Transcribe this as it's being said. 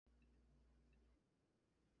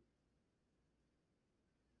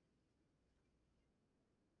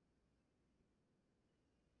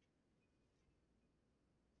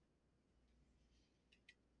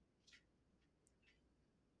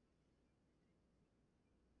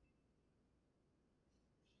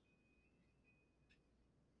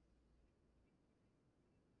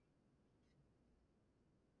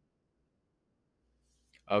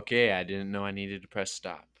Okay, I didn't know I needed to press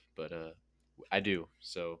stop, but I do.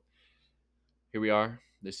 So here we are.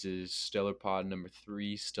 This is Stellar Pod number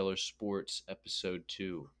 3, Stellar Sports episode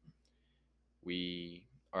 2. We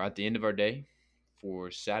are at the end of our day for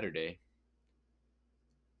Saturday.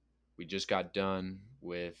 We just got done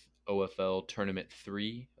with OFL Tournament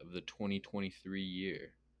 3 of the 2023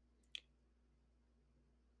 year.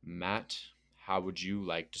 Matt, how would you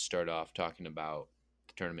like to start off talking about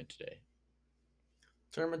the tournament today?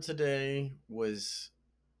 Tournament today was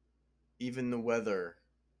even the weather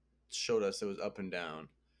showed us it was up and down.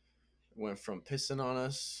 It went from pissing on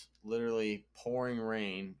us, literally pouring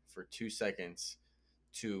rain for 2 seconds,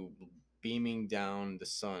 to beaming down the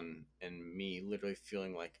sun and me literally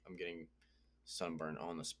feeling like I'm getting sunburned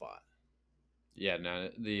on the spot. Yeah, now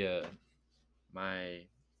my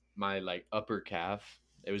my like upper calf,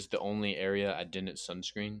 it was the only area I didn't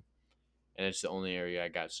sunscreen, and it's the only area I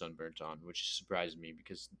got sunburnt on, which surprised me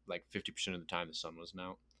because like 50% of the time the sun wasn't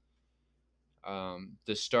out.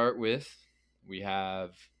 To start with, we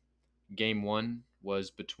have game one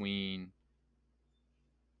was between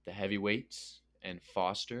the heavyweights and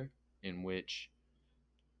Foster, in which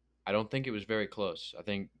I don't think it was very close. I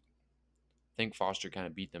think Foster kind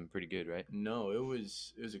of beat them pretty good, right? No, it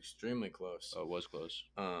was extremely close. Oh, it was close.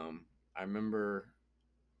 I remember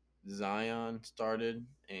Zion started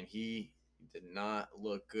and he did not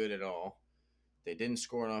look good at all. They didn't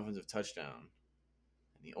score an offensive touchdown.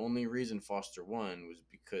 And the only reason Foster won was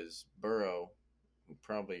because Burrow, who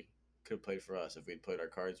probably could have played for us if we'd played our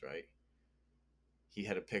cards right, he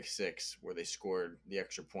had a pick six where they scored the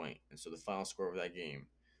extra point. And so the final score of that game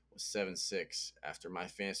was 7-6 after my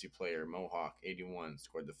fantasy player, Mohawk81,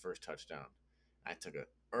 scored the first touchdown. I took an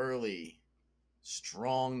early,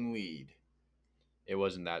 strong lead. It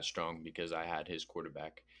wasn't that strong because I had his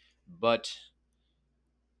quarterback. But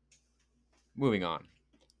moving on.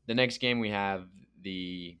 The next game we have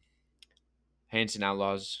the Hanson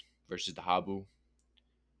Outlaws versus the Habu.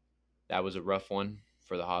 That was a rough one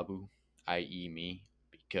for the Habu, i.e., me,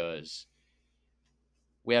 because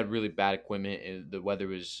we had really bad equipment. And the weather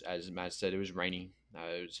was, as Matt said, it was rainy.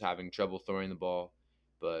 I was having trouble throwing the ball.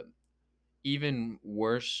 But even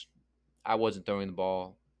worse, I wasn't throwing the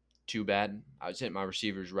ball too bad. I was hitting my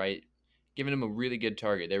receivers right, giving them a really good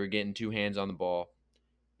target. They were getting two hands on the ball,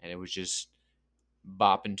 and it was just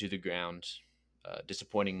bopping to the ground.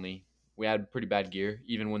 Disappointingly, we had pretty bad gear.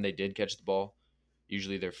 Even when they did catch the ball,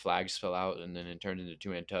 usually their flags fell out, and then it turned into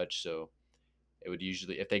two-hand touch. So it would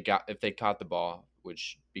usually, if they caught the ball,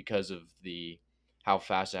 which because of the how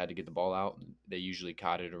fast I had to get the ball out, they usually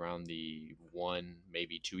caught it around the 1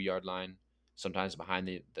 maybe 2 yard line, sometimes behind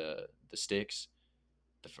the sticks,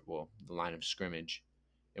 the line of scrimmage.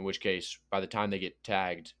 In which case, by the time they get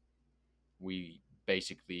tagged, we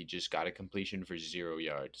basically just got a completion for 0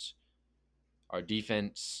 yards. Our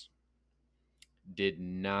defense did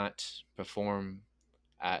not perform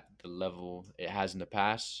at the level it has in the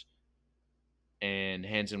past, and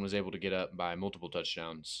Hansen was able to get up by multiple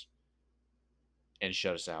touchdowns and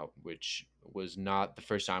shut us out, which was not the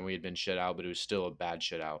first time we had been shut out, but it was still a bad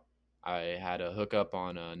shutout. I had a hookup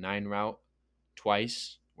on a 9 route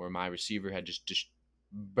twice where my receiver had just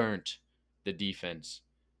burnt the defense,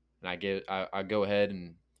 and I go ahead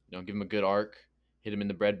and give him a good arc, hit him in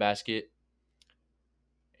the breadbasket,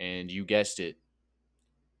 and you guessed it,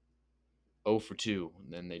 0 for 2,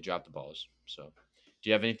 and then they dropped the balls. So, do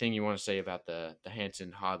you have anything you want to say about the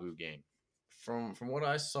Hanson Habu game? From what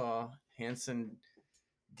I saw, Hansen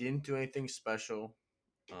didn't do anything special.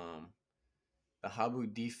 Um, the Habu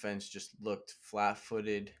defense just looked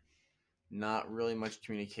flat-footed, not really much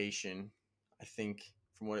communication. I think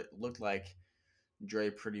from what it looked like, Dre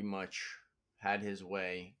pretty much had his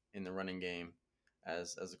way in the running game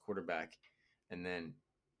as a quarterback, and then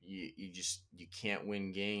you can't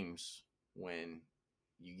win games when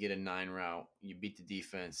you get a 9 route, you beat the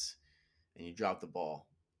defense, and you drop the ball.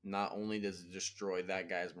 Not only does it destroy that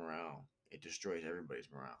guy's morale, it destroys everybody's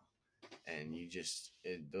morale, and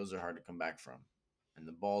those are hard to come back from. And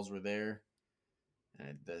the balls were there,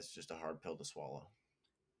 and that's just a hard pill to swallow.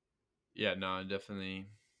 Yeah, no, definitely,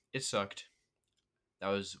 it sucked. That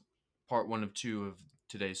was part one of two of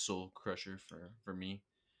today's Soul Crusher for me.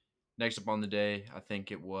 Next up on the day, I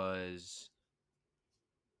think it was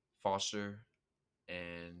Foster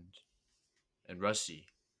and Rusty.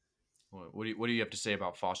 What do you have to say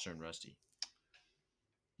about Foster and Rusty?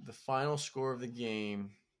 The final score of the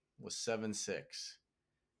game was 7-6,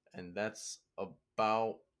 and that's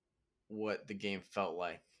about what the game felt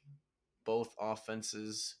like. Both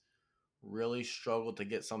offenses really struggled to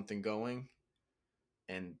get something going,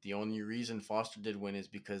 And the only reason Foster did win is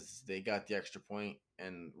because they got the extra point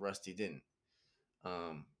and Rusty didn't.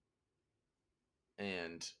 Um,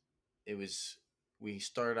 and it was we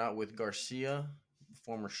started out with Garcia,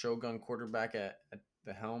 former Shogun quarterback at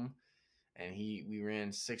the helm, and we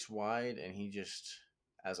ran six wide, and he just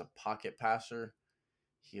as a pocket passer,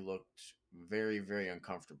 he looked very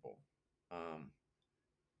uncomfortable. Um,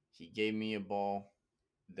 he gave me a ball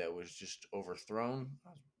that was just overthrown,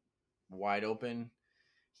 wide open.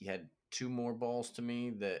 He had two more balls to me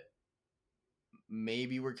that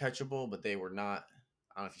maybe were catchable, but they were not.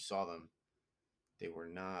 I don't know if you saw them. They were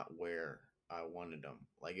not where I wanted them.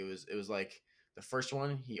 Like it was like the first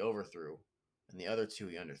one he overthrew, and the other two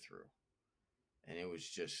he underthrew, and it was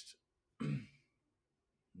just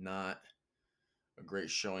not a great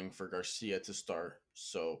showing for Garcia to start.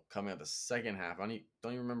 So coming out the second half, don't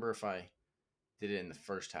even remember if I did it in the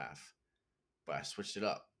first half, but I switched it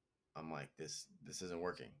up. I'm like, this isn't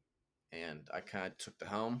working, and I kind of took the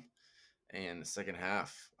helm. And the second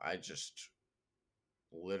half, I just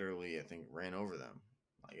literally, I think, ran over them.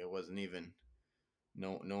 Like it wasn't even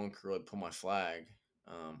no one could really pull my flag.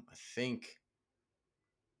 I think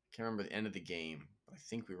I can't remember the end of the game, but I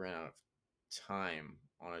think we ran out of time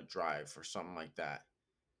on a drive or something like that,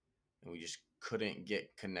 and we just couldn't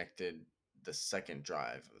get connected the second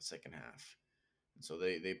drive of the second half. And so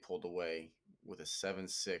they pulled away with a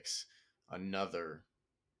 7-6, another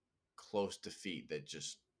close defeat that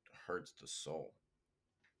just hurts the soul.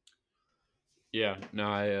 Yeah,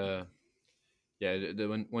 no, yeah,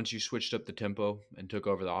 once you switched up the tempo and took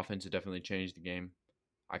over the offense, it definitely changed the game.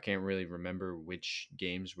 I can't really remember which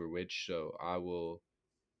games were which, so I will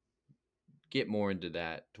get more into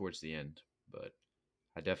that towards the end. But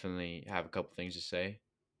I definitely have a couple things to say.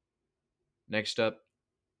 Next up,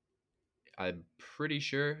 I'm pretty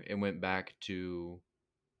sure it went back to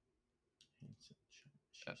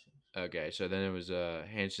okay. So then it was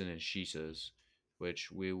Hanson and Shisa's, which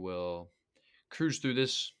we will cruise through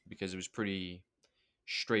this because it was pretty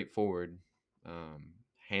straightforward. Um,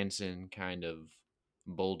 Hanson kind of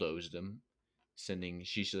bulldozed him, sending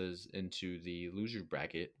Shisha's into the loser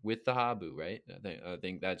bracket with the Habu. Right? I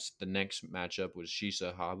think that's the next matchup was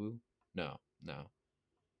Shisha Habu. No, no,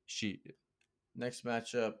 she. Next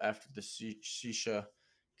matchup after the Shisha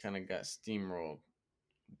kind of got steamrolled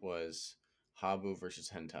was Habu versus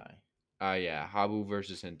Hentai. Yeah, Habu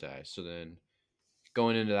versus Hentai. So then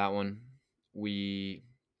going into that one, we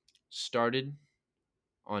started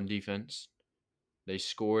on defense. They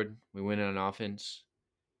scored. We went on offense.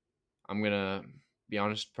 I'm gonna be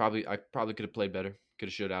honest. I probably could have played better. Could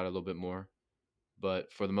have showed out a little bit more.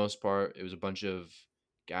 But for the most part, it was a bunch of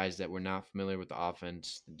guys that were not familiar with the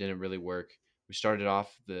offense. It didn't really work. We started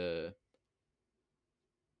off the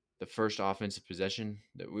first offensive possession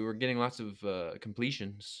that we were getting lots of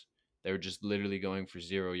completions. They were just literally going for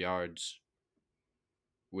 0 yards,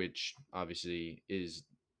 which obviously is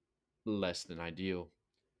less than ideal.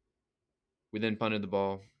 We then punted the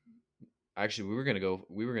ball. Actually, we were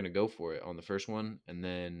gonna go for it on the first one, and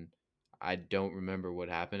then I don't remember what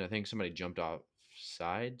happened. I think somebody jumped off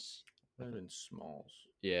sides. Might have been Smalls.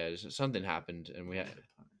 Yeah, something happened, and we had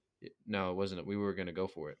no, it wasn't. We were gonna go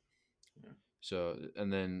for it. Yeah. So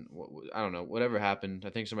and then I don't know whatever happened.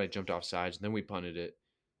 I think somebody jumped off sides, and then we punted it.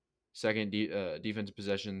 Second defensive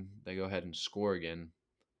possession, they go ahead and score again.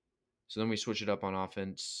 So then we switch it up on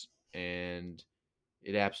offense, and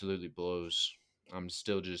it absolutely blows. I'm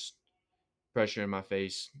still just pressure in my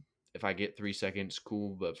face. If I get 3 seconds,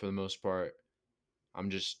 cool. But for the most part,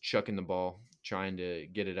 I'm just chucking the ball, trying to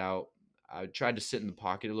get it out. I tried to sit in the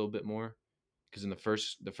pocket a little bit more because in the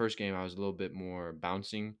first game I was a little bit more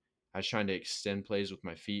bouncing. I was trying to extend plays with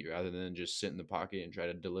my feet rather than just sit in the pocket and try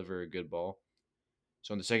to deliver a good ball.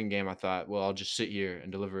 So in the second game, I thought, well, I'll just sit here and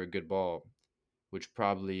deliver a good ball, which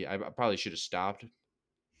I probably should have stopped.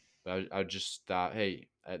 But I just thought, hey,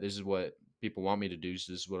 this is what people want me to do,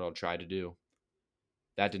 so this is what I'll try to do.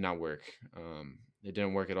 That did not work. It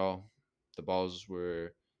didn't work at all. The balls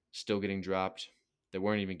were still getting dropped. They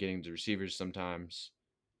weren't even getting to receivers sometimes.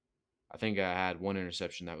 I think I had one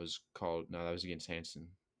interception that was called. No, that was against Hanson.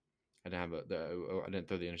 I didn't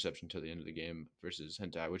throw the interception until the end of the game versus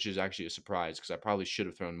Hentai, which is actually a surprise because I probably should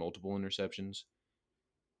have thrown multiple interceptions.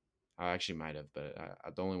 I actually might have, but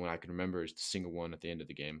the only one I can remember is the single one at the end of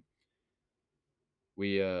the game.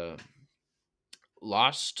 We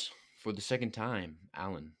lost for the second time.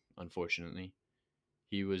 Allen, unfortunately,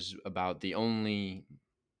 he was about the only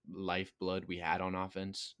lifeblood we had on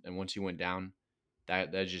offense, and once he went down,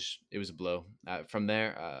 that just it was a blow. From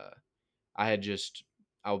there, I had just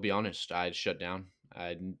I'll be honest, I had shut down.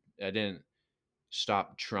 I didn't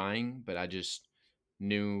stop trying, but I just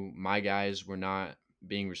knew my guys were not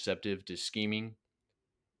being receptive to scheming,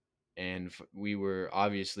 and we were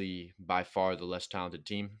obviously by far the less talented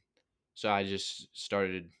team. So I just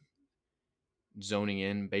started zoning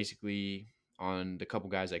in basically on the couple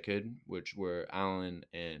guys I could, which were Allen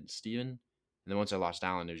and Steven. And then once I lost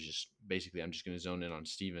Allen, it was just basically I'm just going to zone in on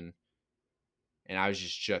Steven. And I was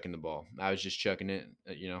just chucking the ball. I was just chucking it,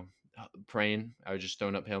 praying. I was just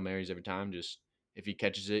throwing up Hail Marys every time. Just if he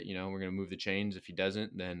catches it, we're going to move the chains. If he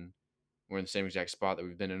doesn't, then we're in the same exact spot that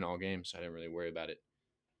we've been in all game. So I didn't really worry about it.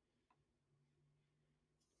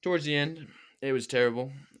 Towards the end, it was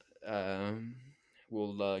terrible. Um,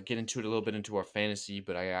 we'll get into it a little bit into our fantasy,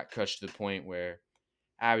 but I got crushed to the point where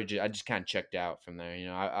I just kind of checked out from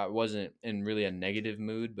there. I wasn't in really a negative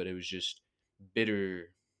mood, but it was just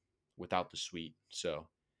bitter without the sweet. So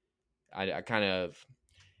I kind of,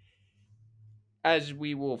 as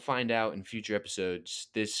we will find out in future episodes,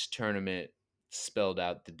 this tournament spelled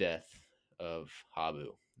out the death of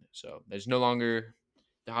Habu. So the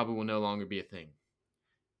Habu will no longer be a thing.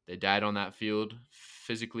 They died on that field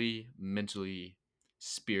physically, mentally,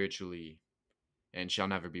 spiritually, and shall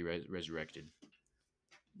never be resurrected.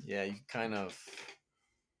 Yeah, you kind of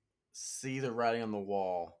see the writing on the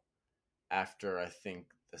wall after I think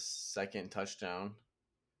the second touchdown,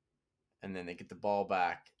 and then they get the ball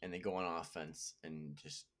back and they go on offense and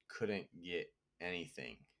just couldn't get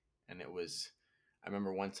anything. And I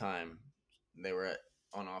remember one time they were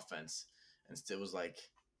on offense and it was like,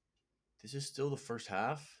 this is still the first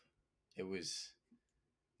half. It was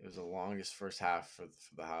it was the longest first half for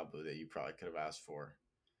the Habu that you probably could have asked for.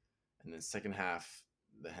 And then second half,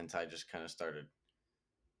 the hentai just kind of started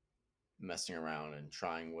messing around and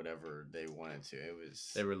trying whatever they wanted to.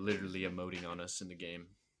 They were literally emoting on us in the game.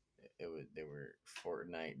 They were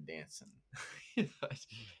Fortnite dancing.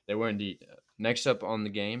 They were indeed. Next up on the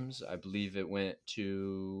games, I believe it went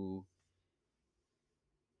to.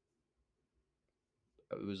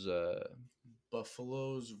 It was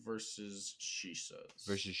Buffaloes versus Shisas.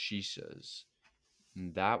 versus Shisas.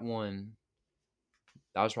 And that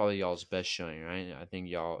was probably y'all's best showing, right? I think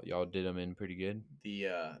y'all did them in pretty good.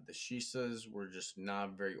 The Shisas were just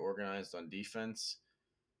not very organized on defense,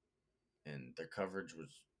 and their coverage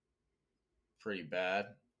was pretty bad,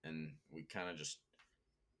 and we kind of just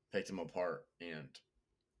picked them apart. And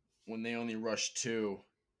when they only rushed two,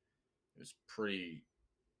 it was pretty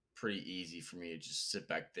easy for me to just sit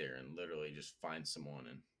back there and literally just find someone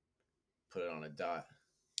and put it on a dot.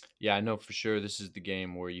 Yeah, I know for sure this is the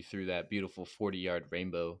game where you threw that beautiful 40-yard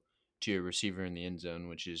rainbow to your receiver in the end zone,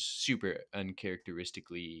 which is super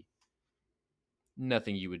uncharacteristically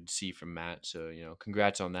nothing you would see from Matt. So,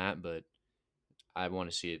 congrats on that, but I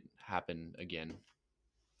want to see it happen again.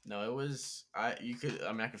 No, it was I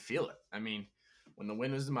could feel it. I mean, when the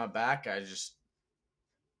wind was in my back, I just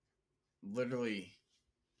literally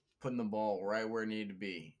putting the ball right where it needed to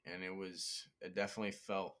be, and it definitely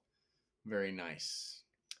felt very nice.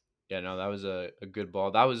 Yeah, no, that was a good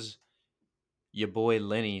ball. That was your boy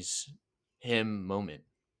Lenny's him moment.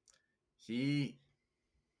 He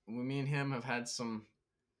Me and him have had some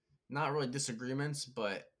not really disagreements,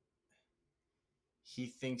 but he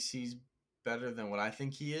thinks he's better than what I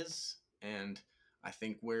think he is, and I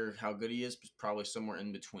think where how good he is probably somewhere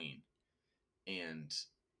in between. And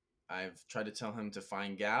I've tried to tell him to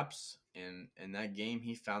find gaps, and in that game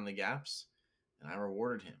he found the gaps, and I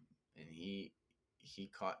rewarded him. And he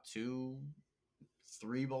caught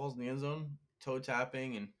three balls in the end zone, toe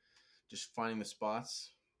tapping and just finding the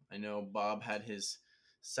spots. I know Bob had his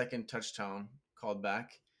second touchdown called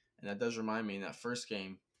back, and that does remind me in that first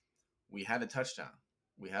game we had a touchdown.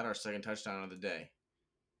 We had our second touchdown of the day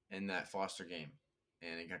in that Foster game,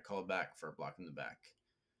 and it got called back for a block in the back.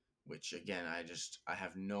 Which again, I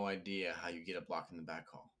have no idea how you get a block in the back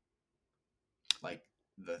call. Like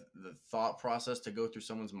the thought process to go through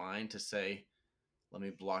someone's mind to say, "Let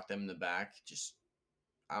me block them in the back." Just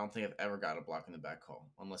I don't think I've ever got a block in the back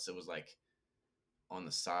call unless it was like on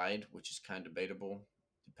the side, which is kind of debatable.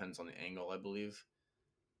 Depends on the angle, I believe,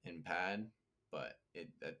 in pad. But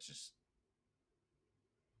that just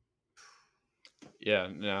Yeah,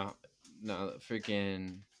 no,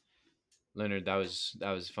 freaking Leonard, that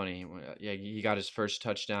was funny. Yeah, he got his first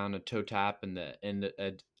touchdown, a toe tap in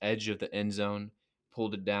the edge of the end zone,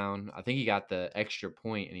 pulled it down. I think he got the extra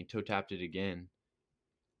point, and he toe tapped it again.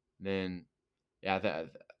 Then, yeah,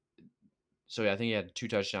 so yeah, I think he had two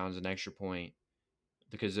touchdowns, an extra point,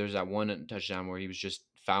 because there's that one touchdown where he was just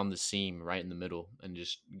found the seam right in the middle and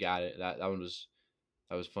just got it. That was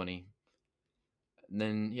funny. And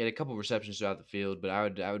then he had a couple receptions throughout the field, but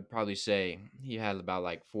I would probably say he had about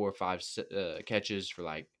like 4 or 5 catches for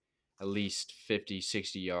like at least 50,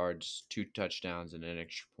 60 yards, 2 touchdowns, and an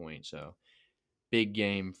extra point. So big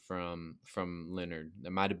game from Leonard.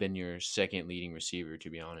 That might have been your second leading receiver, to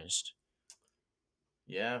be honest.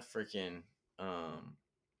 Yeah, freaking. Um,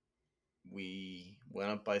 we went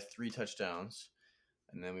up by 3 touchdowns,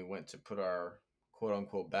 and then we went to put our quote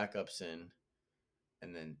unquote backups in,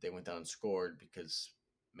 and then they went down and scored because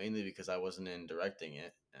mainly because I wasn't in directing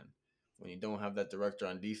it, and when you don't have that director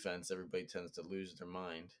on defense, everybody tends to lose their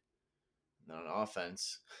mind. And on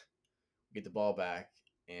offense, we get the ball back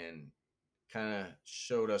and kind of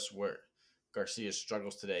showed us where Garcia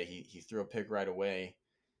struggles today. He threw a pick right away,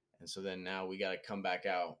 and so then now we got to come back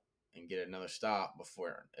out and get another stop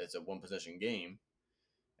before it's a one possession game.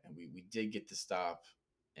 And we did get the stop,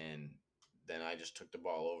 and then I just took the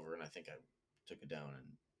ball over, and I think I took it down and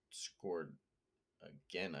scored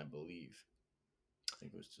again. I believe. I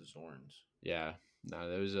think it was to Zorns. Yeah, no,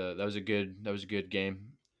 that was a good game.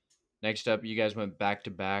 Next up, you guys went back to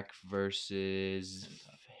back versus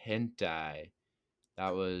Hentai. Hentai.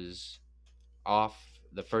 That was off.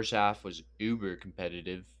 The first half was uber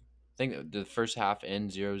competitive. I think the first half end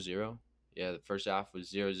 0-0. Yeah, the first half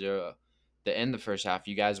was 0-0. The end of the first half,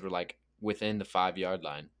 you guys were like within the 5 yard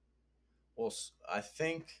line. Well, I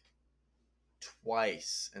think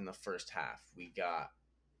twice in the first half we got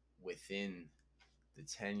within the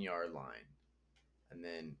 10-yard line, and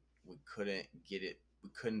then we couldn't get it. We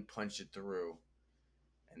couldn't punch it through,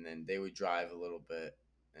 and then they would drive a little bit,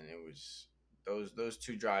 and it was those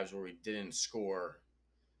two drives where we didn't score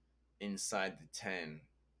inside the 10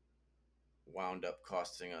 wound up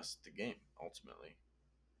costing us the game ultimately.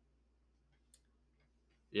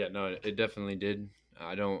 Yeah, no, it definitely did.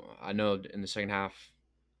 I don't. I know in the second half.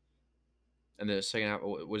 And the second half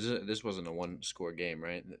was it. This wasn't a one score game,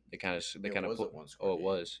 right? They kind of they It kind of was a put. one score Oh, it game.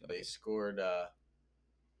 was. They Okay. scored a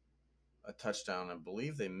touchdown. I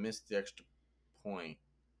believe they missed the extra point.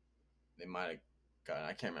 They might have gotten.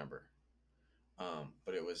 I can't remember.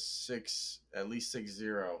 But it was at least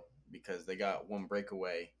 6-0 because they got one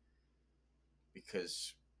breakaway.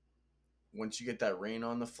 Because once you get that rain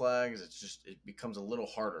on the flags, it becomes a little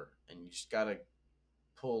harder, and you just gotta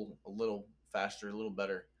pull a little faster, a little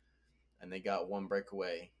better. And they got one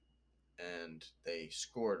breakaway, and they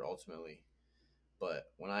scored ultimately.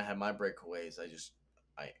 But when I had my breakaways,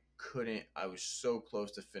 I couldn't. I was so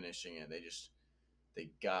close to finishing it.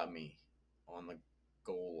 They got me on the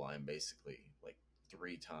goal line basically like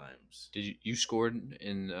 3 times. Did you scored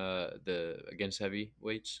in the against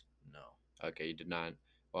heavyweights? No, Okay, you did not.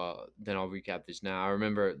 Well, then I'll recap this now. I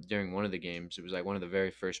remember during one of the games, it was like one of the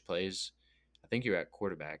very first plays. I think you were at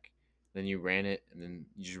quarterback. Then you ran it, and then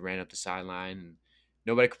you just ran up the sideline, and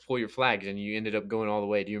nobody could pull your flags, and you ended up going all the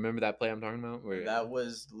way. Do you remember that play I'm talking about? Where that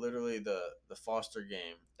was literally the Foster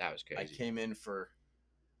game. that was I crazy. came in for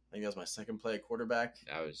I think that was my second play at quarterback,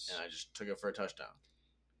 That and was I just took it for a touchdown.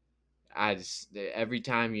 I just every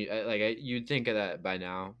time you'd think of that by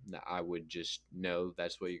now that I would just know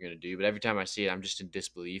that's what you're gonna do. But every time I see it, I'm just in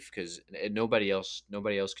disbelief because nobody else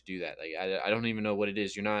could do that. Like I don't even know what it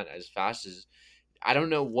is. You're not as fast as I don't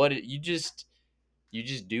know what it. You just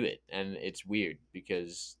do it, and it's weird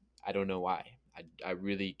because I don't know why. I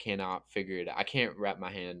really cannot figure it out. I can't wrap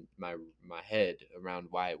my head around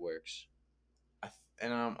why it works.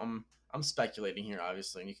 And I'm speculating here,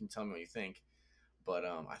 obviously, and you can tell me what you think. But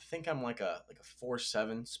I think I'm like a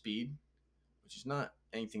 4.7 speed, which is not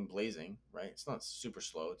anything blazing, right? It's not super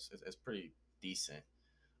slow. It's pretty decent.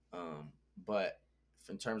 Um, but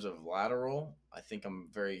in terms of lateral, I think I'm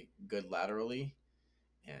very good laterally,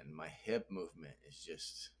 and my hip movement is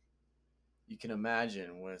just you can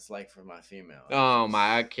imagine what it's like for my female. It's Oh just,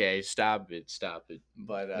 my! Okay, stop it.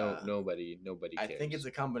 but No, nobody I think it's cares.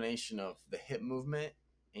 a combination of the hip movement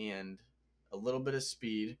and a little bit of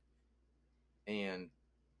speed and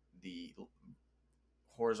the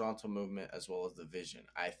horizontal movement as well as the vision.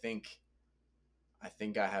 I think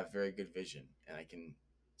I have very good vision, and I can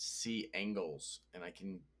see angles, and I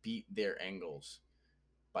can beat their angles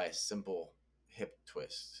by a simple hip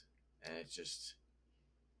twist. And it's just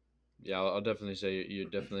Yeah, I'll definitely say you're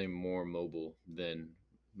definitely more mobile than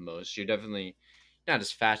most. You're definitely not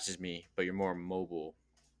as fast as me, but you're more mobile.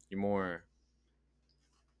 You're more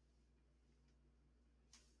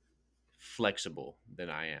flexible than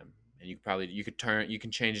I am, and you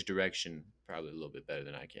can change direction probably a little bit better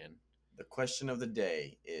than I can. the question of the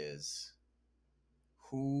day is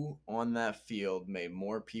who on that field made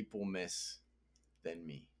more people miss than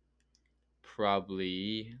me?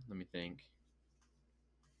 Probably. Let me think.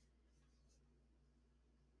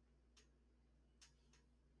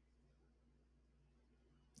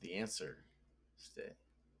 The answer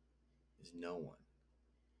is no one.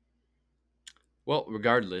 Well,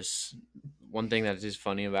 regardless, one thing that is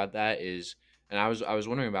funny about that is, and I was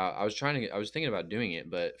wondering about, I was thinking about doing it,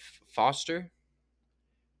 but Foster,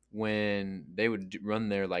 when they would run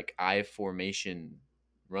their like I formation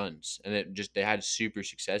runs, and it just they had super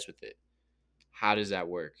success with it. How does that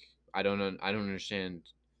work? I don't understand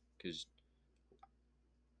because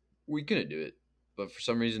we couldn't do it, but for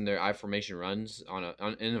some reason their I formation runs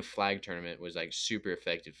in a flag tournament was like super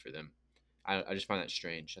effective for them. I just find that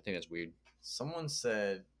strange. I think that's weird. Someone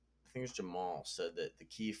said, I think it was Jamal said that the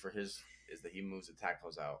key for his is that he moves the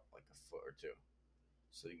tackles out like a foot or two,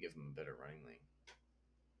 so you give him a better running lane.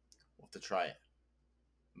 We'll have to try it.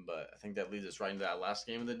 But I think that leads us right into that last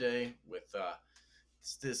game of the day. With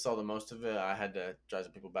still saw the most of it. I had to drive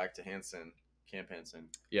some people back to Hanson, Camp Hanson.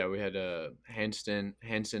 Yeah, we had Hanson,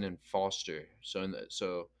 and Foster.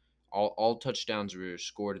 So all touchdowns were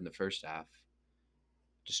scored in the first half.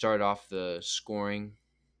 To start off the scoring,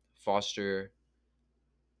 Foster,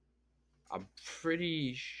 I'm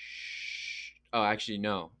oh, actually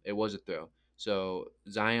no, it was a throw. So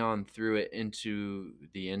Zion threw it into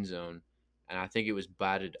the end zone, and I think it was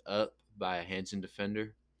batted up by a Hanson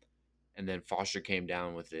defender, and then Foster came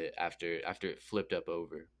down with it after it flipped up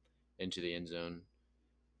over into the end zone.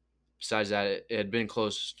 Besides that, it had been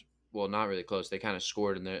close. Well, not really close. They kind of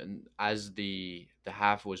scored in there, and as the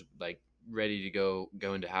half was like ready to go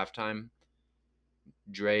into halftime,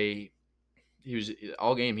 Dre, he was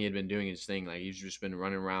all game he had been doing his thing. Like he's just been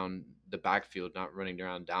running around the backfield, not running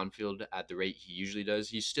around downfield at the rate he usually does.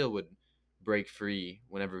 He still would break free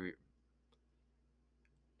whenever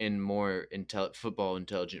in more football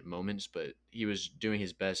intelligent moments, but he was doing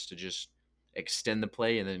his best to just extend the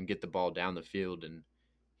play and then get the ball down the field. And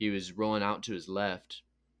he was rolling out to his left,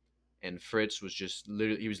 and Fritz was just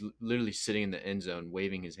literally he was literally sitting in the end zone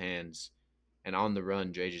waving his hands, and on the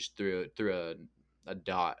run Dre just threw a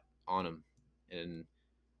dot on him, and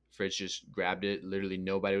Fritz just grabbed it. Literally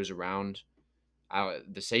nobody was around.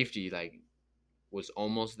 The safety like was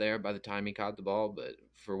almost there by the time he caught the ball, but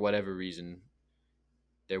for whatever reason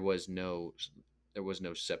there was no there was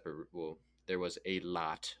no separ well there was a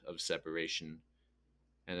lot of separation.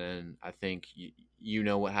 And then I think you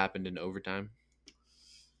know what happened in overtime.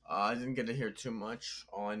 I didn't get to hear too much.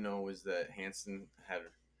 All I know is that Hanson had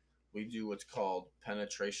we do what's called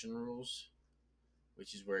penetration rules,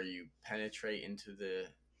 which is where you penetrate into the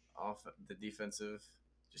defensive.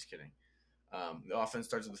 Just kidding. The offense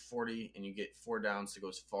starts at the 40, and you get 4 downs to go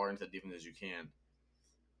as far into the defense as you can.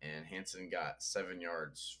 And Hanson got 7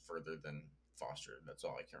 yards further than Foster. That's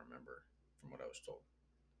all I can remember from what I was told.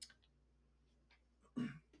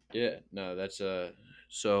 Yeah, no, that's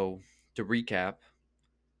so to recap,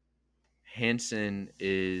 Hansen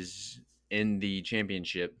is in the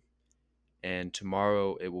championship, and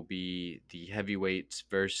tomorrow it will be the heavyweights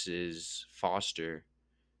versus Foster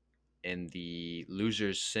in the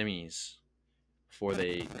losers semis before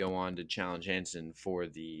they go on to challenge Hansen for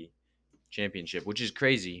the championship, which is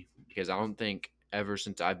crazy because I don't think ever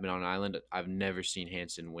since I've been on island I've never seen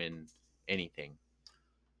Hansen win anything.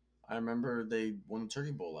 I remember they won the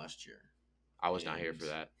Turkey Bowl last year, I was not here and for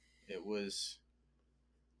that. it was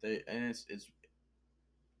they and it's.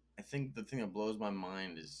 I think the thing that blows my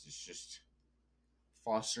mind is it's just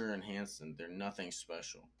Foster and Hanson. They're nothing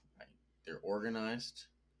special. Right? They're organized,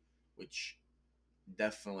 which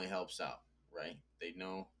definitely helps out. Right? They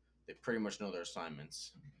pretty much know their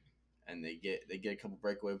assignments, and they get a couple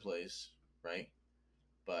breakaway plays. Right?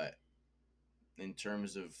 But in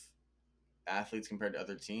terms of athletes compared to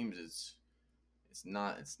other teams, it's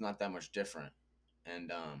not that much different.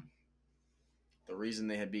 And the reason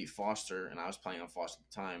they had beat Foster, and I was playing on Foster at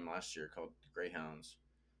the time last year, called the Greyhounds,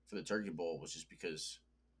 for the Turkey Bowl, was just because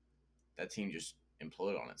that team just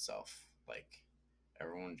imploded on itself. Like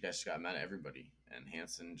everyone just got mad at everybody, and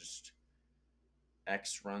Hanson just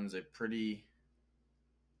X runs a pretty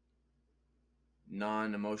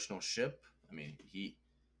non-emotional ship. I mean, he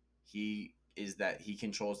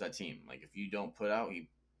controls that team. Like if you don't put out, he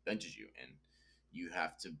benches you, and you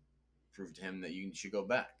have to prove to him that you should go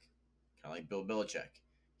back. Kind of like Bill Belichick,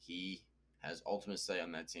 he has ultimate say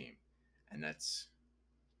on that team, and that's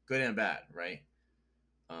good and bad, right?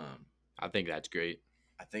 Um, I think that's great.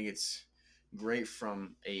 I think it's great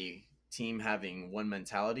from a team having one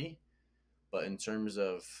mentality, but in terms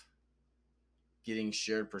of getting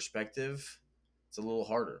shared perspective, it's a little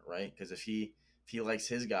harder, right? Because if he likes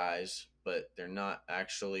his guys, but they're not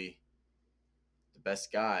actually the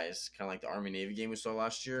best guys, kind of like the Army Navy game we saw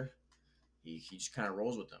last year, he just kind of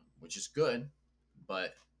rolls with them, which is good,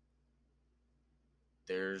 but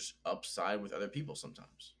there's upside with other people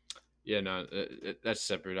sometimes. Yeah, no, that's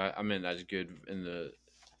separate. I mean that's good in the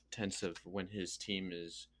tense of when his team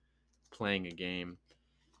is playing a game.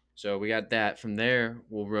 So we got that. From there,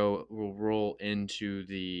 we'll roll into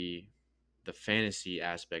the fantasy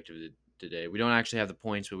aspect of it today. We don't actually have the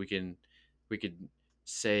points, but we could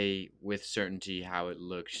say with certainty how it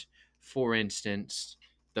looks. For instance,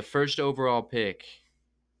 the first overall pick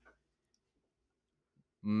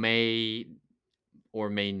may or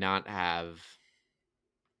may not have,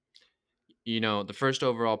 the first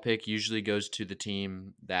overall pick usually goes to the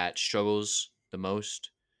team that struggles the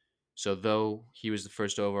most. So though he was the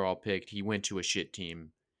first overall pick, he went to a shit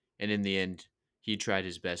team, and in the end, he tried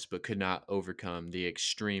his best but could not overcome the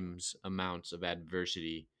extremes amounts of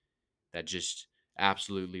adversity that just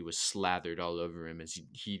absolutely was slathered all over him as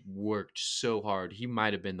he worked so hard. He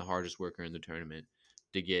might have been the hardest worker in the tournament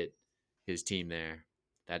to get his team there.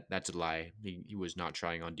 That's a lie. He was not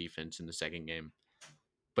trying on defense in the second game,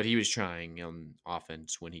 but he was trying on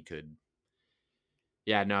offense when he could.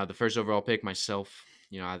 Yeah, no, the first overall pick myself.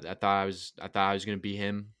 I thought I was gonna be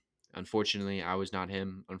him. Unfortunately, I was not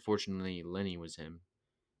him. Unfortunately, Lenny was him.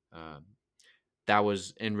 Um, that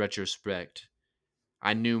was in retrospect.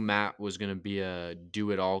 I knew Matt was gonna be a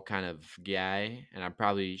do it all kind of guy, and I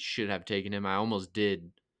probably should have taken him. I almost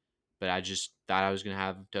did, but I just thought I was gonna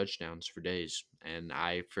have touchdowns for days, and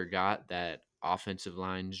I forgot that offensive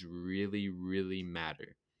lines really, really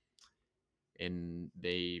matter, and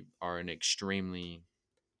they are an extremely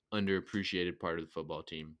underappreciated part of the football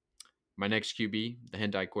team. My next QB, the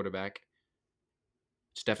Hentai quarterback,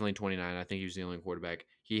 it's definitely 29. I think he was the only quarterback.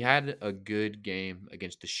 He had a good game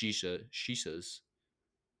against the Shisas.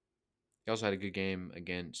 He also had a good game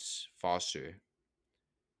against Foster.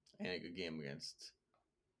 And a good game against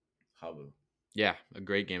Habu. Yeah, a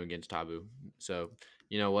great game against Tabu. So,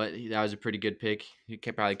 you know what? That was a pretty good pick.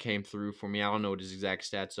 Probably came through for me. I don't know what his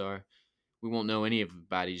exact stats are. We won't know any of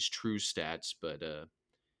anybody's true stats, but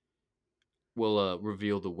we'll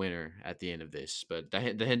reveal the winner at the end of this. But the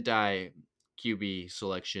Hentai QB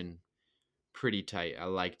selection, pretty tight. I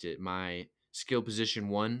liked it. My skill position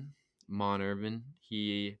one, Mon Irvin,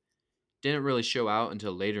 he didn't really show out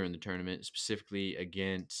until later in the tournament, specifically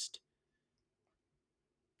against,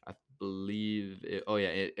 I believe,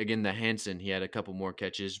 again, the Hansen. He had a couple more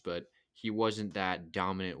catches, but he wasn't that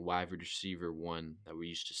dominant wide receiver one that we're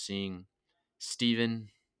used to seeing. Steven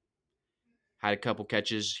had a couple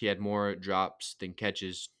catches. He had more drops than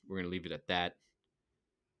catches. We're going to leave it at that.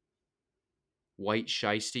 White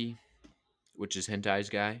Shiesty, which is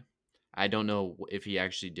Hentai's guy. I don't know if he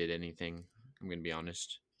actually did anything. I'm going to be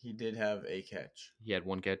honest. He did have a catch. He had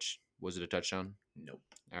one catch. Was it a touchdown? Nope.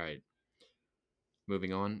 All right.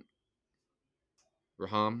 Moving on.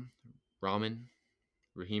 Ramen,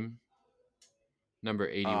 Raheem, number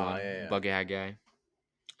Ah, 81, yeah, yeah. Bucket guy.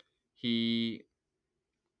 He,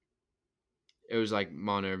 it was like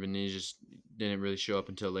Mon Irvin. He just didn't really show up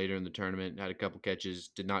until later in the tournament. Had a couple catches.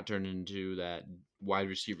 Did not turn into that wide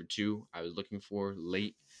receiver two I was looking for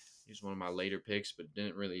late. He was one of my later picks, but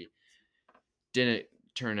didn't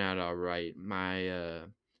turn out all right. My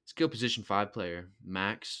skill position five player,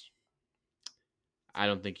 Max, I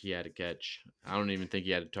don't think he had a catch. I don't even think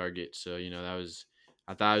he had a target. So,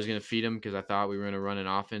 I thought I was going to feed him because I thought we were going to run an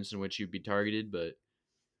offense in which he'd be targeted, but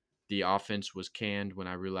the offense was canned when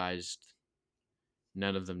I realized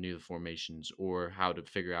none of them knew the formations or how to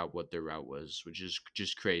figure out what their route was, which is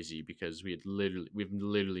just crazy because we've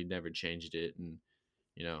literally never changed it. And,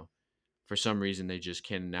 you know, for some reason, they just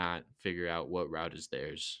cannot figure out what route is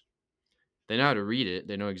theirs. They know how to read it.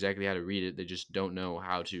 They know exactly how to read it. They just don't know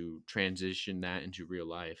how to transition that into real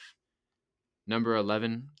life. Number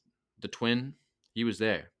 11, the twin, he was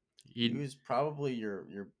there. He He was probably your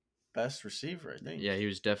best receiver, I Yeah, think. he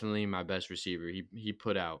was definitely my best receiver. He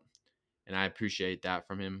put out, and I appreciate that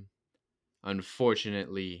from him.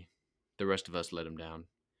 Unfortunately, the rest of us let him down.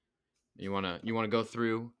 You wanna go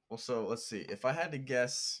through? Well, so let's see. If I had to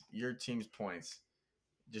guess your team's points,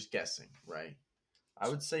 just guessing, right? I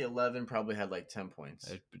would say 11 probably had like 10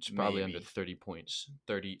 points. It's probably under Maybe. 30 points.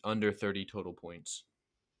 30 total points.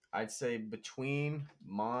 I'd say between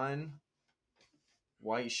Mon,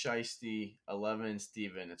 White Shiesty, 11, and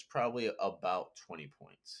Steven, it's probably about 20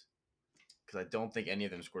 points. Because I don't think any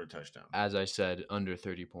of them scored a touchdown. As I said, under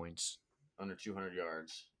 30 points. Under 200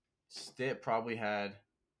 yards. Stitt probably had.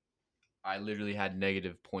 I literally had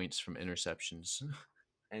negative points from interceptions.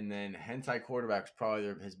 And then Hentai quarterback's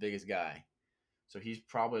probably his biggest guy. So he's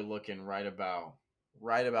probably looking right about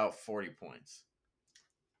 40 points.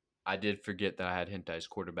 I did forget that I had Hentai's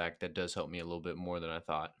quarterback. That does help me a little bit more than I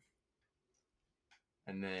thought.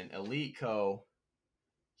 And then Elite Co,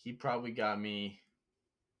 he probably got me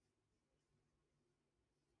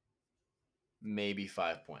maybe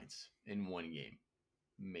 5 points in one game.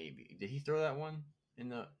 Maybe. Did he throw that one in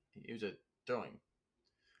the? It was a throwing.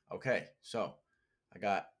 Okay, so I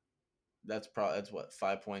got that's what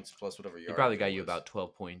 5 points plus whatever He probably yardage got it you was. about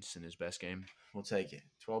 12 points in his best game. We'll take it.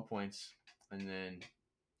 12 points, and then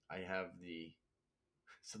I have the.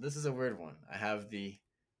 So this is a weird one. I have the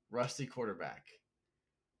rusty quarterback,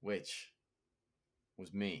 which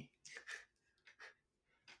was me,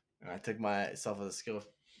 and I took myself as a skill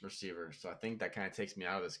receiver. So I think that kind of takes me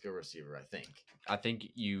out of the skill receiver. I think. I think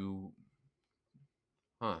you,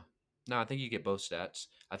 huh? No, I think you get both stats.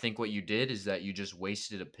 I think what you did is that you just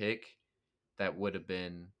wasted a pick that would have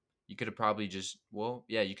been. You could have probably just, well,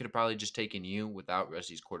 yeah, you could have probably just taken you without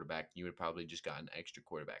Rusty's quarterback. You would have probably just gotten extra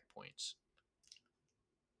quarterback points.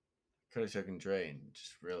 Could have taken Dre and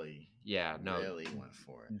just really, Yeah, no, really went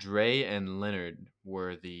for it. Dre and Leonard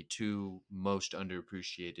were the two most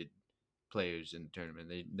underappreciated players in the tournament.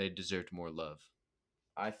 They deserved more love.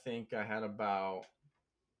 I think I had about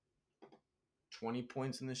 20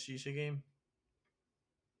 points in the Shisha game.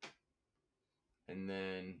 And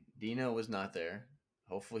then Dino was not there.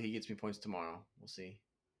 Hopefully he gets me points tomorrow. We'll see.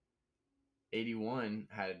 81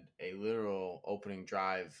 had a literal opening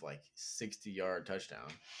drive, like 60-yard touchdown.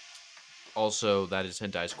 Also, that is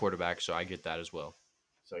Hentai's quarterback, so I get that as well.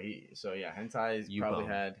 So yeah, Hentai You bum.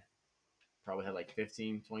 probably had like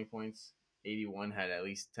 15, 20 points. 81 had at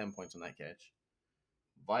least 10 points on that catch.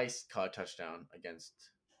 Vice caught a touchdown against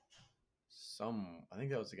I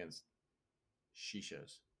think that was against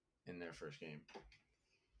Shishas in their first game.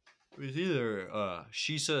 It was either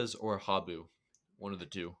Shisa's or Habu, one of the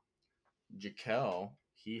two. Jaquel,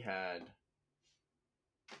 he had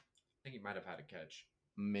I think he might have had a catch.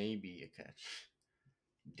 maybe a catch.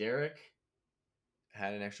 Derek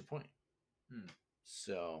had an extra point. Hmm.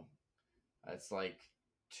 So that's like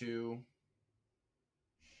 2,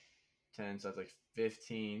 10, so that's like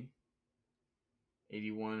 15.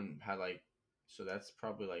 81 had like, so that's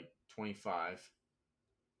probably like 25.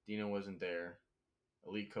 Dino wasn't there.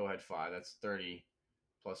 Elite Co had 5. That's 30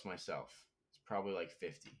 plus myself. It's probably like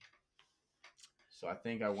 50. So I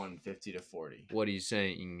think I won 50-40. What he's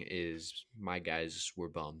saying is my guys were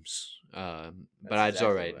bums. But That's it's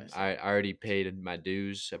all exactly right. what I said. I already paid my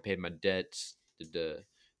dues. I paid my debts. The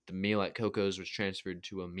meal at Coco's was transferred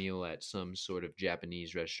to a meal at some sort of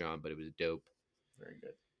Japanese restaurant, but it was dope. Very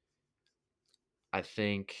good. I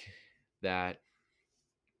think that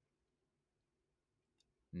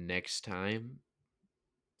next time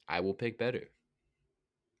I will pick better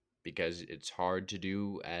because it's hard to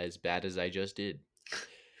do as bad as I just did.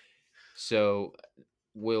 So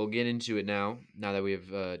we'll get into it now. Now that we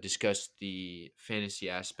have discussed the fantasy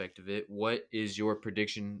aspect of it, what is your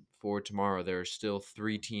prediction for tomorrow? There are still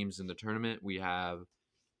 3 teams in the tournament. We have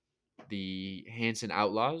the Hanson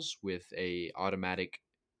Outlaws with a automatic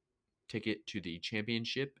ticket to the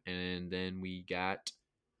championship, and then we got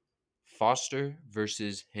Foster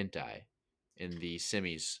versus Hentai in the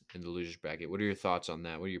semis in the losers bracket. What are your thoughts on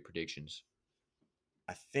that? What are your predictions?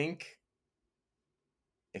 I think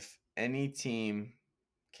if any team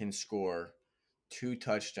can score 2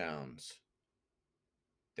 touchdowns,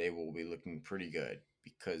 they will be looking pretty good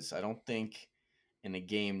because I don't think in a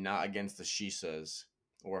game not against the Shisas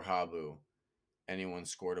or Habu, anyone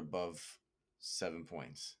scored above 7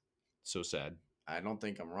 points. So sad. I don't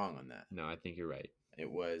think I'm wrong on that. No, I think you're right. It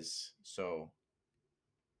was so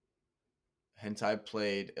Hentai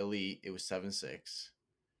played Elite, it was 7-6.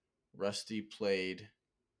 Rusty played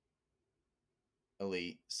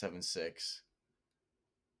Elite 7-6.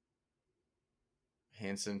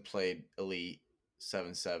 Hanson played Elite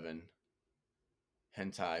 7-7.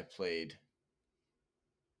 Hentai played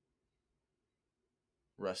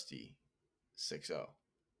Rusty 6-0.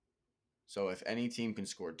 So if any team can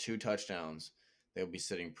score 2 touchdowns, they'll be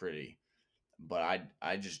sitting pretty. But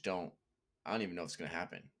I just I don't even know if it's going to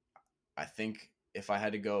happen. I think if I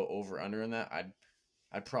had to go over under in that,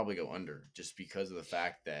 I'd probably go under just because of the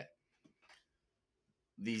fact that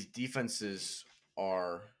these defenses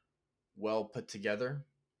are well put together,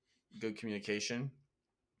 good communication,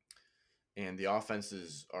 and the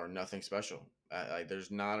offenses are nothing special. Like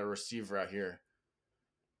there's not a receiver out here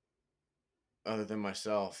other than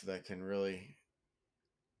myself that can really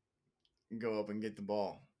go up and get the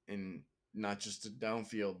ball and not just a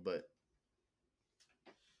downfield, but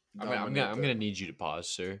dominate I'm the. gonna need you to pause,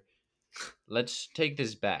 sir. Let's take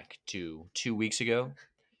this back to 2 weeks ago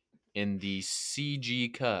in the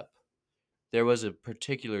CG Cup. There was a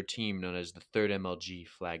particular team known as the third MLG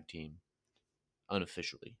flag team,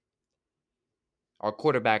 unofficially. Our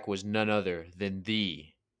quarterback was none other than the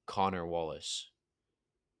Connor Wallace,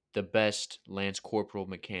 the best Lance Corporal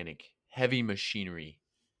mechanic heavy machinery,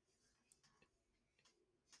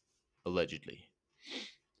 allegedly.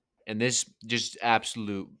 And this just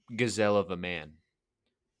absolute gazelle of a man.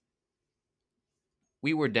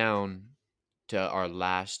 We were down to our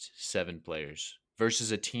last 7 players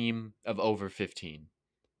versus a team of over 15.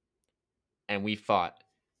 And we fought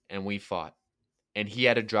and we fought. And he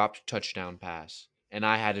had a dropped touchdown pass. And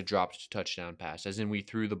I had a dropped touchdown pass, as in we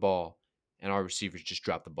threw the ball and our receivers just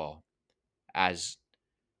dropped the ball, as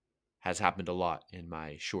has happened a lot in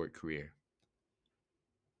my short career.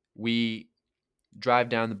 We drive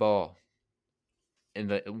down the ball in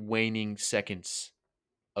the waning seconds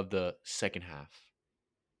of the second half.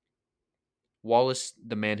 Wallace,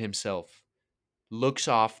 the man himself, looks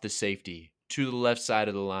off the safety to the left side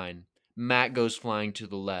of the line. Matt goes flying to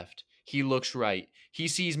the left. He looks right. He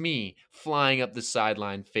sees me flying up the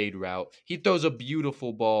sideline fade route. He throws a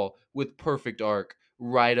beautiful ball with perfect arc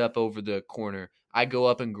right up over the corner. I go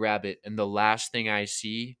up and grab it, and the last thing I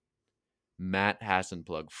see, Matt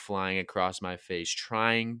Hassenplug flying across my face,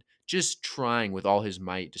 just trying with all his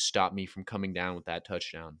might to stop me from coming down with that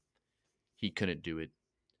touchdown. He couldn't do it.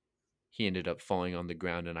 He ended up falling on the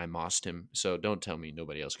ground and I mossed him. So don't tell me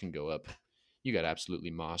nobody else can go up. You got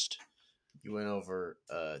absolutely mossed. You went over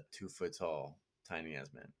a 2 foot tall, tiny ass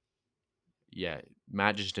man. Yeah,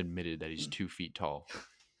 Matt just admitted that he's 2 feet tall.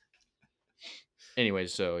 Anyway,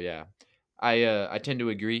 so yeah, I tend to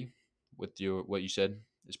agree with what you said.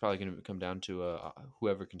 It's probably going to come down to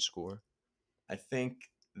whoever can score. I think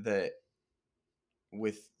that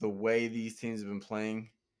with the way these teams have been playing,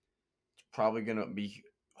 it's probably going to be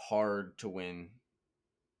hard to win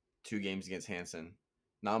 2 games against Hanson.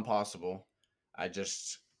 Not impossible. I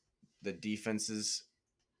just the defenses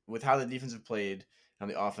with how the defense have played, how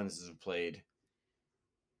the offenses have played,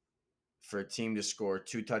 for a team to score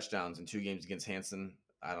 2 touchdowns in 2 games against Hanson,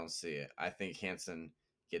 I don't see it. I think Hanson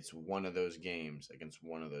gets one of those games against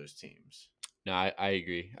one of those teams. No, I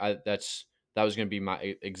agree. That was going to be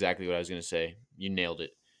my exactly what I was going to say. You nailed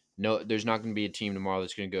it. No, there's not going to be a team tomorrow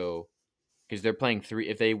that's going to go, because they're playing three.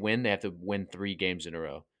 If they win, they have to win 3 games in a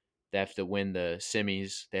row. They have to win the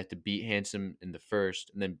semis. They have to beat Hanson in the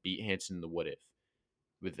first, and then beat Hanson in the what if.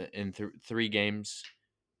 In 3 games,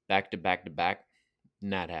 back to back to back,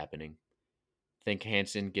 not happening. I think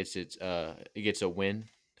Hanson gets a win,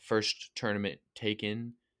 first tournament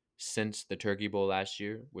taken since the Turkey Bowl last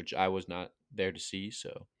year, which I was not there to see,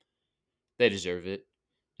 so they deserve it.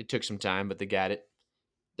 It took some time, but they got it.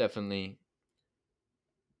 Definitely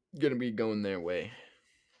gonna be going their way.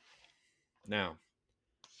 Now,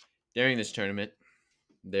 during this tournament,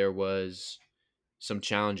 there was some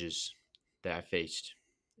challenges that I faced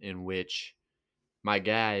in which my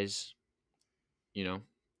guys, you know,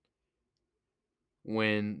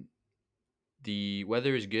 when the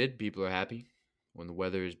weather is good, people are happy. When the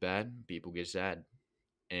weather is bad, people get sad.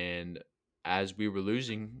 And as we were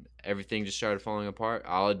losing, everything just started falling apart.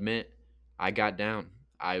 I'll admit, I got down.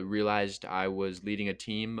 I realized I was leading a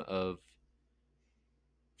team of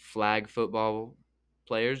flag football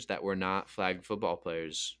players that were not flag football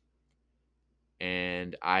players.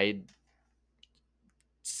 And I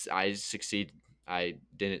succeeded. I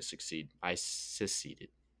didn't succeed. I seceded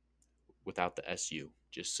without the SU.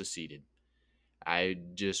 Just seceded. I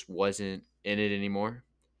just wasn't in it anymore.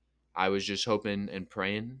 I was just hoping and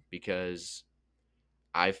praying because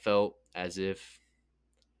I felt as if,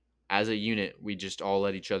 as a unit, we just all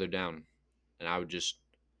let each other down. And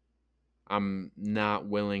I'm not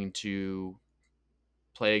willing to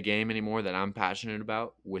play a game anymore that I'm passionate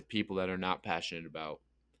about with people that are not passionate about,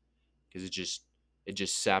 because it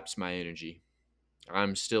just saps my energy.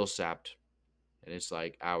 I'm still sapped, and it's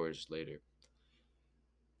like hours later.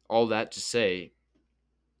 All that to say,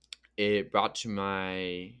 it brought to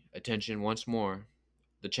my attention once more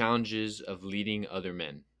the challenges of leading other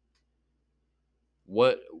men.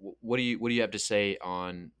 What what do you have to say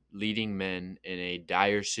on leading men in a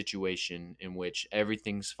dire situation in which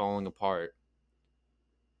everything's falling apart,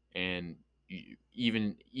 and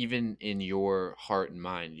even in your heart and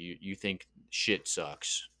mind you think shit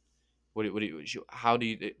sucks? How do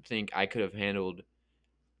you think I could have handled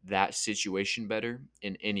that situation better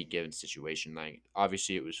in any given situation? Like,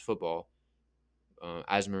 obviously it was football.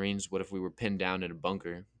 As Marines, what if we were pinned down in a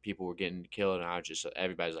bunker, people were getting killed, and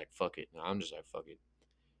everybody's like, fuck it. And I'm just like, fuck it.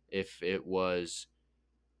 If it was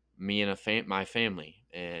me and my family,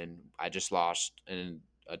 and I just lost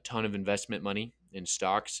a ton of investment money in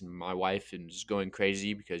stocks, and my wife is going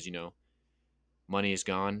crazy because money is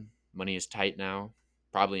gone, money is tight now,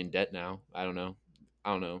 probably in debt now. I don't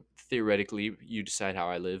know. Theoretically, you decide how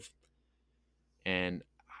I live, and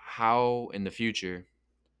how in the future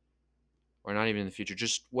or not even in the future,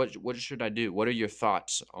 just what should I do? What are your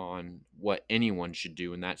thoughts on what anyone should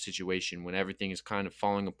do in that situation when everything is kind of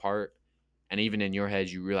falling apart, and even in your head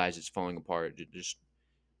you realize it's falling apart? Just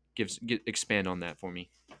expand on that for me.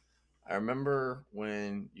 I remember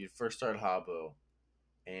when you first started Habo,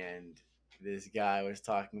 and this guy was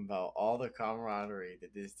talking about all the camaraderie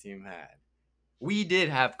that this team had. We did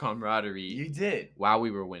have camaraderie You did. while we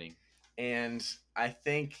were winning. And I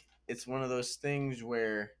think it's one of those things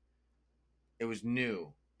where it was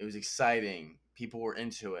new, it was exciting, people were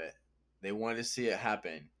into it, they wanted to see it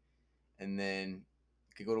happen. And then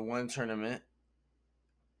you could go to one tournament,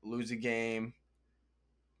 lose a game,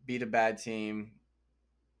 beat a bad team,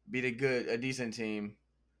 beat a decent team,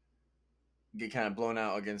 get kind of blown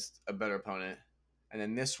out against a better opponent. And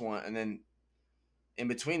then this one, and then in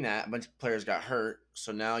between that, a bunch of players got hurt.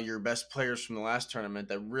 So now your best players from the last tournament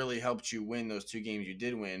that really helped you win those two games you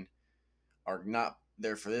did win are not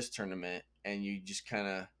there for this tournament. And you just kind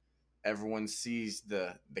of, everyone sees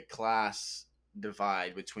the class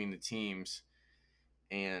divide between the teams,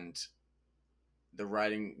 and the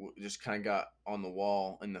writing just kind of got on the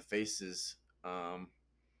wall in the faces.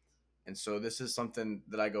 And so this is something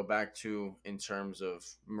that I go back to in terms of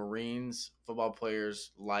Marines, football players,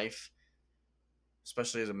 life,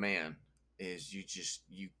 especially as a man, is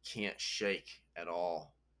you can't shake at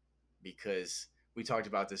all, because we talked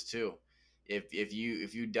about this too. If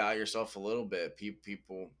you doubt yourself a little bit,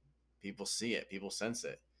 people see it, people sense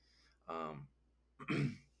it. Um,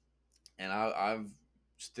 and I've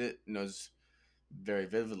still knows very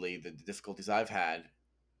vividly the difficulties I've had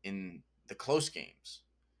in the close games,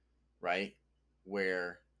 right?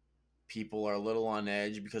 Where people are a little on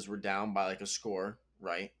edge because we're down by like a score,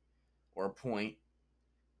 right? Or a point,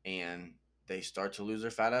 and they start to lose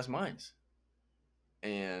their fat ass minds.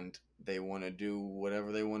 And they want to do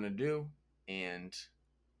whatever they want to do, and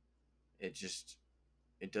it just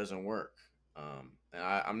it doesn't work. And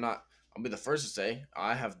I'm not. I'll be the first to say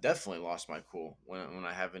I have definitely lost my cool when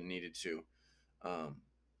I haven't needed to. Um,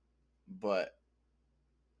 but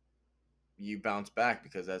you bounce back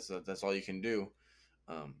because that's all you can do.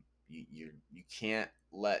 You can't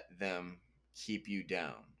let them keep you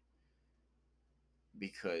down,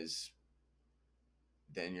 because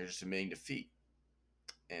then you're just admitting defeat.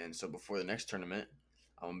 And so before the next tournament,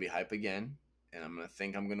 I'm gonna be hype again, and I'm gonna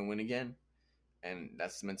think I'm gonna win again. And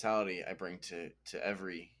that's the mentality I bring to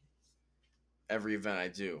every event I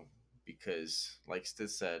do, because like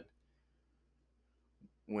Stith said,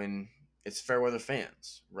 when it's fair weather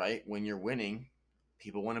fans, right? When you're winning,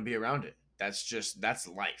 people want to be around it. That's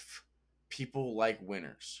life. People like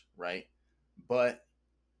winners, right? But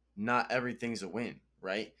not everything's a win,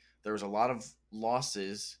 right? There was a lot of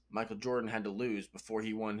losses Michael Jordan had to lose before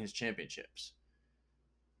he won his championships.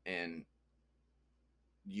 And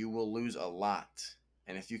you will lose a lot.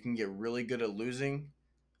 And if you can get really good at losing,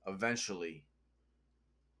 eventually,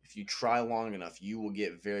 if you try long enough, you will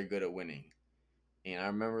get very good at winning. And I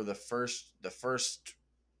remember the first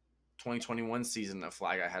 2021 season that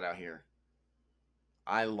Flag I had out here,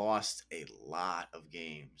 I lost a lot of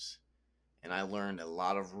games, and I learned a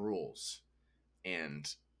lot of rules. And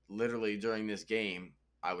literally during this game,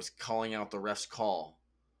 I was calling out the ref's call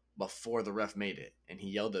before the ref made it, and he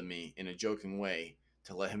yelled at me in a joking way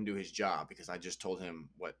to let him do his job because I just told him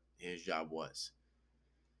what his job was.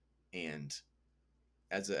 And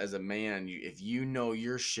as a man, if you know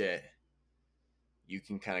your shit, you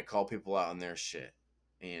can kind of call people out on their shit.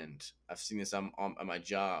 And I've seen this on my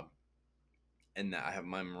job, and that I have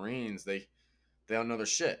my Marines. They don't know their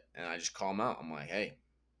shit, and I just call them out. I'm like, hey,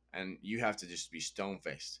 and you have to just be stone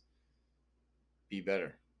faced, be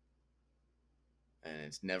better, and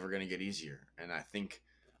it's never gonna get easier. And I think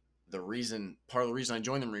part of the reason I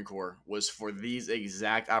joined the Marine Corps was for these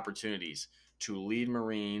exact opportunities to lead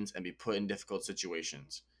Marines and be put in difficult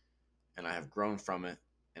situations. And I have grown from it,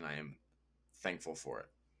 and I am thankful for it.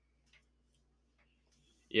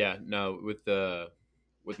 Yeah, no,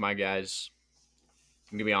 with my guys,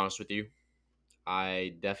 I'm gonna be honest with you.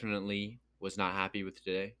 I definitely was not happy with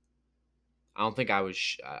today. I don't think I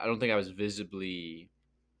was visibly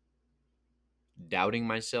doubting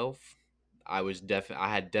myself. I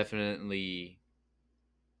had definitely.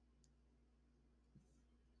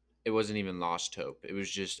 It wasn't even lost hope. It was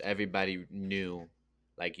just everybody knew,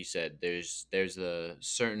 like you said. There's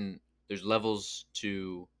levels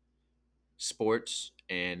to sports,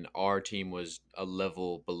 and our team was a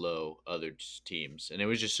level below other teams, and it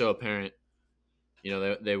was just so apparent.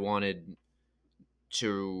 They wanted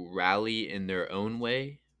to rally in their own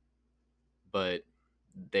way, but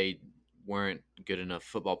they weren't good enough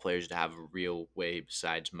football players to have a real way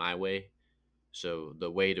besides my way. So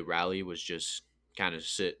the way to rally was just kind of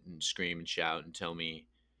sit and scream and shout and tell me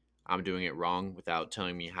I'm doing it wrong without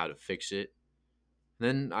telling me how to fix it.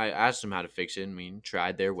 Then I asked them how to fix it. I mean,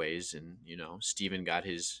 tried their ways, and Steven got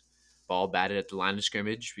his ball batted at the line of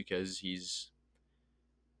scrimmage because he's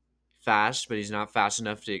fast, but he's not fast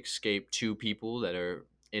enough to escape two people that are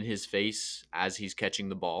in his face as he's catching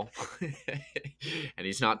the ball. And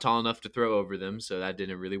he's not tall enough to throw over them, so that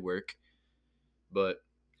didn't really work. But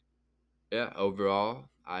yeah, overall,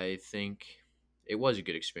 I think it was a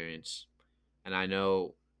good experience. And I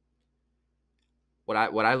know what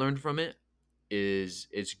I learned from it is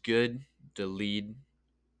it's good to lead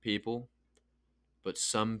people, but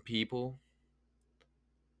some people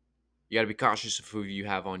you got to be cautious of who you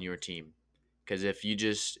have on your team. Because if you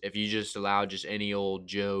just allow just any old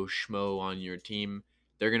Joe Schmo on your team,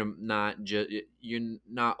 they're gonna not just you're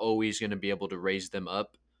not always gonna be able to raise them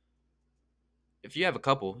up. If you have a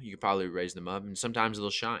couple, you can probably raise them up, and sometimes they'll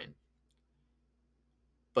shine.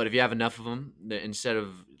 But if you have enough of them, that instead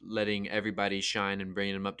of letting everybody shine and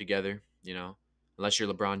bringing them up together, unless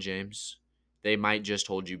you're LeBron James, they might just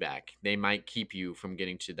hold you back. They might keep you from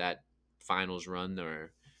getting to that finals run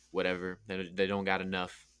or whatever. They don't got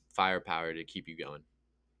enough firepower to keep you going.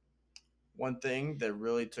 One thing that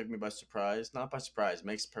really took me by surprise, not by surprise,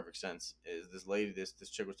 makes perfect sense, is this lady, this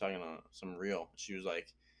chick was talking on some reel. She was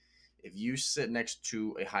like, if you sit next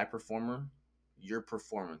to a high performer, your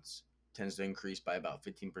performance tends to increase by about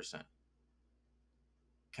 15%.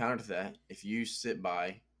 Counter to that, if you sit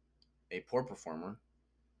by a poor performer,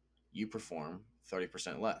 you perform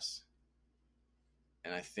 30% less.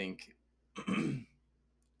 And I think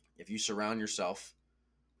if you surround yourself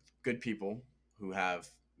with good people who have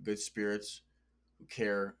good spirits, who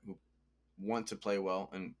care, who want to play well,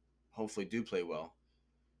 and hopefully do play well,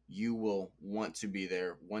 you will want to be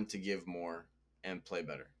there, want to give more, and play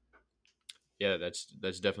better. Yeah,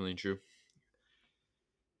 that's definitely true.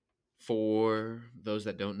 For those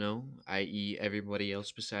that don't know, i.e., everybody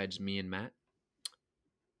else besides me and Matt,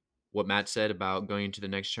 what Matt said about going into the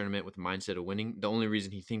next tournament with the mindset of winning, the only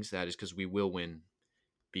reason he thinks that is because we will win.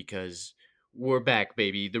 Because we're back,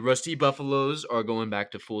 baby. The Rusty Buffaloes are going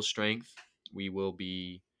back to full strength. We will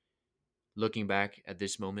be looking back at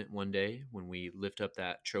this moment one day when we lift up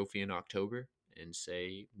that trophy in October and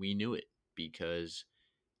say we knew it because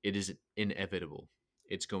it is inevitable.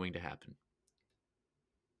 It's going to happen.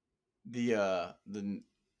 The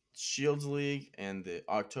Shields League and the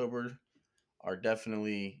October are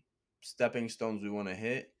definitely stepping stones we want to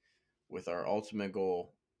hit, with our ultimate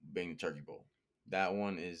goal being the Turkey Bowl. That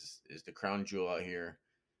one is the crown jewel out here,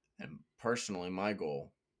 and personally, my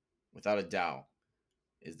goal, without a doubt,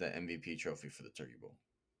 is the MVP trophy for the Turkey Bowl.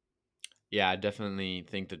 Yeah, I definitely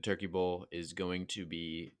think the Turkey Bowl is going to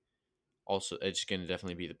be also, it's going to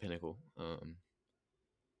definitely be the pinnacle.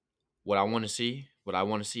 What I want to see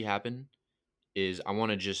happen is I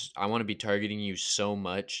want to be targeting you so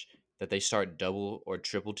much that they start double or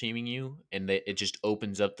triple teaming you, and it just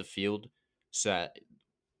opens up the field so that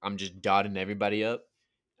I'm just dotting everybody up,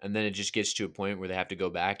 and then it just gets to a point where they have to go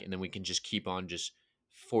back, and then we can just keep on just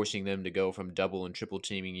forcing them to go from double and triple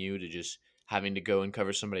teaming you to just having to go and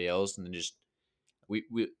cover somebody else, and then just we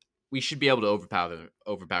we we should be able to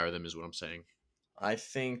overpower them is what I'm saying. I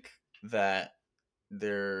think that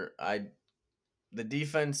there I the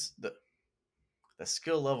defense the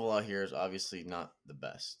skill level out here is obviously not the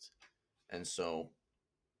best. And so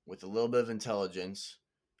with a little bit of intelligence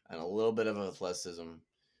and a little bit of athleticism,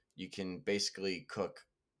 you can basically cook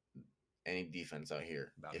any defense out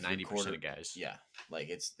here. About If your 90% quarter, of guys. yeah, like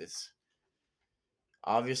it's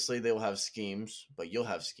obviously they will have schemes, but you'll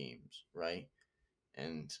have schemes, right?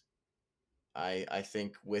 And I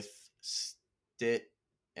think with Stit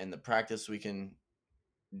and the practice we can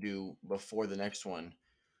do before the next one,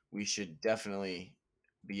 we should definitely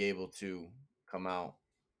be able to come out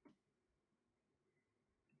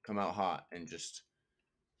come out hot and just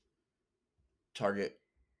target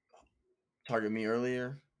target me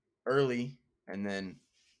early, and then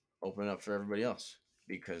open up for everybody else.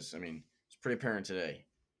 Because I mean, it's pretty apparent today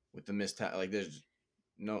with the missed like there's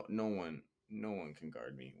no one can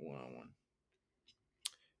guard me one on one.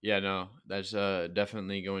 Yeah, no, that's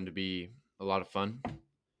definitely going to be a lot of fun.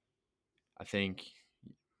 I think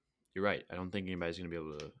you're right. I don't think anybody's going to be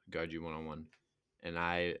able to guard you one on one, and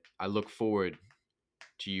I look forward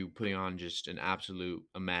to you putting on just an absolute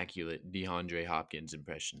immaculate DeAndre Hopkins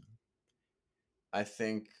impression. I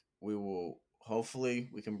think we will. Hopefully,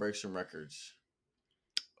 we can break some records.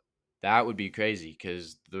 That would be crazy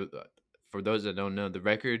because for those that don't know, the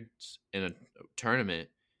records in a tournament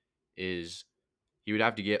is he would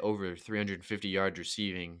have to get over 350 yards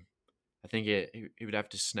receiving I think he would have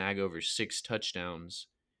to snag over 6 touchdowns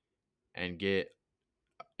and get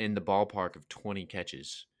in the ballpark of 20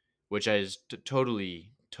 catches, which is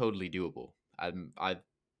totally doable. I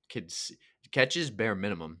could see, catches bare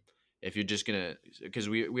minimum if you're just gonna, because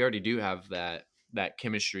we already do have that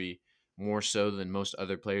chemistry more so than most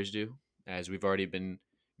other players do, as we've already been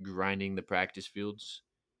grinding the practice fields.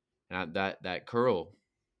 And that curl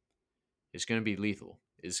is going to be lethal.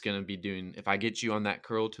 It's going to be doing, if I get you on that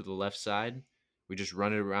curl to the left side, we just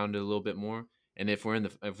run it around it a little bit more. And if we're in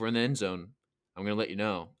the end zone, I'm going to let you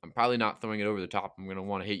know. I'm probably not throwing it over the top. I'm going to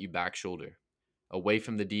want to hit you back shoulder away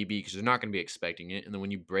from the DB because they're not going to be expecting it. And then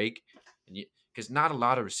when you break, and you because not a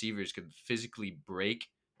lot of receivers could physically break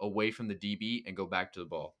away from the DB and go back to the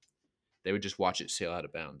ball. They would just watch it sail out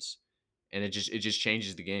of bounds. And it just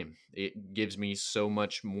changes the game. It gives me so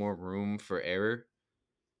much more room for error,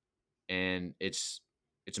 and it's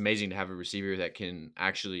amazing to have a receiver that can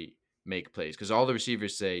actually make plays, because all the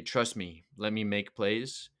receivers say, trust me, let me make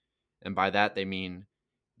plays. And by that they mean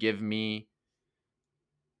give me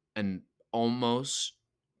an almost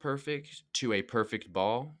perfect to a perfect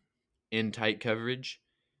ball in tight coverage,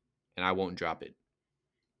 and I won't drop it.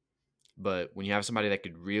 But when you have somebody that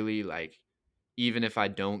could really, like, even if I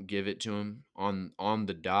don't give it to him on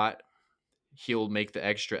the dot, he'll make the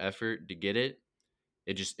extra effort to get it.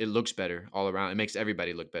 It looks better all around. It makes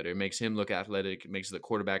everybody look better. It makes him look athletic. It makes the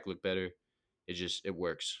quarterback look better. It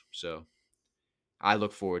works. So I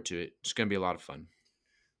look forward to it. It's gonna be a lot of fun.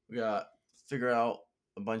 We got to figure out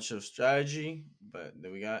a bunch of strategy, but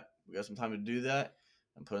then we got some time to do that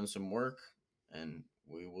and put in some work, and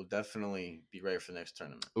we will definitely be ready for the next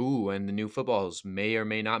tournament. Ooh, and the new footballs may or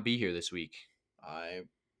may not be here this week. I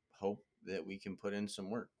hope that we can put in some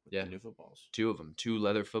work with Yeah, the new footballs. two of them, two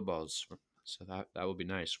leather footballs. So that will be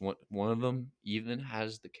nice. One of them even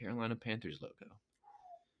has the Carolina Panthers logo.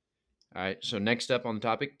 All right. So next up on the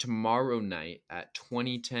topic, tomorrow night at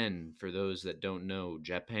 2010. For those that don't know,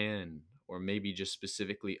 Japan, or maybe just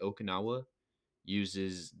specifically Okinawa,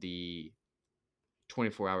 uses the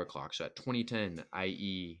 24-hour clock. So at 2010,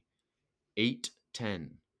 i.e., 8:10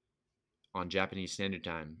 on Japanese Standard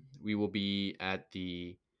Time, we will be at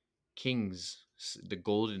the Kings, the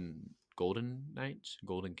Golden Knights,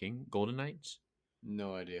 Golden Knights.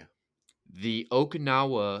 No idea. The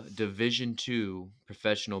Okinawa Division Two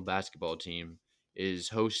professional basketball team is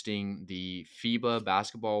hosting the FIBA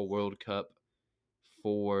Basketball World Cup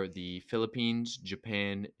for the Philippines,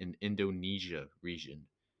 Japan, and Indonesia region.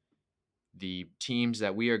 The teams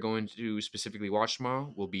that we are going to specifically watch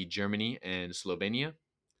tomorrow will be Germany and Slovenia.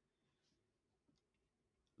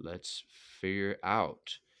 Let's figure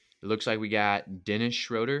out. It looks like we got Dennis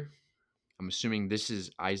Schroeder. I'm assuming this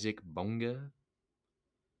is Isaac Bonga.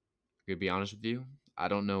 To be honest with you, I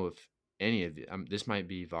don't know if any of it. This might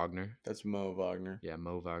be Wagner. That's Mo Wagner. Yeah,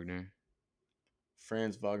 Mo Wagner.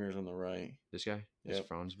 Franz Wagner's on the right. This guy. That's Yep.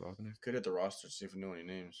 Franz Wagner. Could hit the roster to see if we know any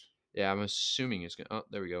names. Yeah, I'm assuming it's gonna. Oh,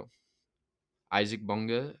 there we go. Isaac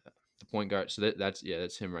Bonga, the point guard. So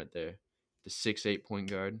that's him right there. The 6'8" point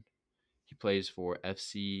guard. He plays for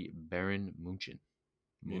FC Bayern Munchen.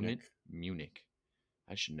 Munich.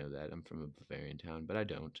 I should know that. I'm from a Bavarian town, but I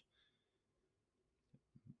don't.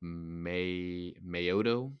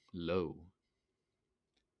 Mayodo Low.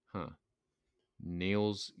 Huh.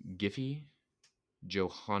 Niels Giffey.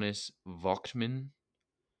 Johannes Voigtman.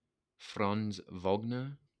 Franz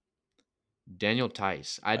Wagner. Daniel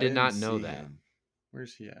Tice. I I did didn't not know see that. him.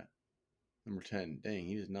 Where's he at? Number 10. Dang,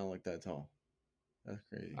 he does not look that tall. That's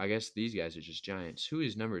crazy. I guess these guys are just giants. Who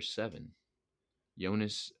is number 7?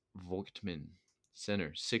 Jonas Voigtman.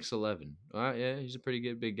 Center. 6'11". Yeah, he's a pretty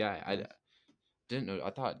good big guy. I Nice. didn't know.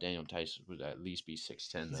 I thought Daniel Tice would at least be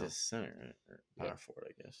 6'10", He's though. a center, right? Or Yeah. power forward,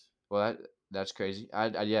 I guess. Well, that's crazy.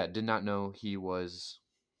 Yeah, did not know he was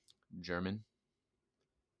German.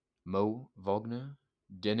 Mo Wagner,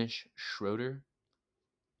 Dennis Schroeder,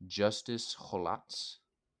 Justice Holatz,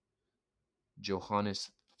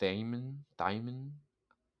 Johannes Theimann,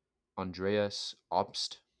 Andreas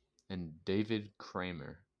Obst, and David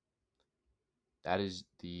Kramer. That is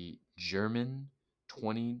the German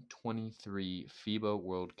 2023 FIBA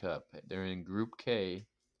World Cup. They're in Group K,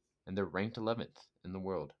 and they're ranked 11th in the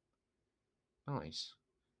world. Nice.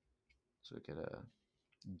 So look at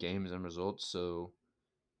games and results. So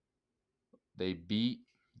they beat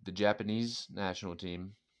the Japanese national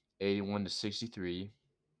team 81-63.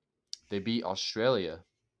 They beat Australia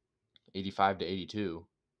 85-82.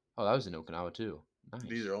 Oh, that was in Okinawa too.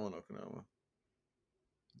 These Nice. are all in Okinawa.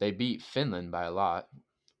 They beat Finland by a lot.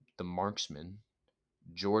 The Marksmen.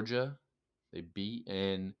 Georgia, they beat,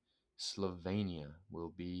 and Slovenia will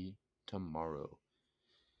be tomorrow.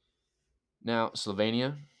 Now,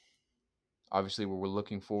 Slovenia, obviously, where we're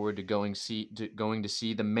looking forward to going to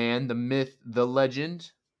see the man, the myth, the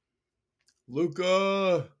legend,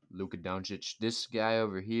 Luca Luka Doncic. This guy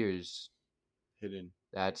over here is hidden.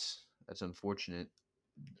 that's unfortunate.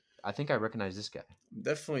 I think I recognize this guy. I'm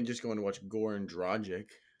definitely just going to watch Goran Dragic.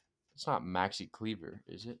 It's not Maxi Cleaver,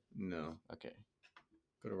 is it? No. Okay.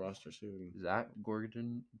 Go to roster soon. Is that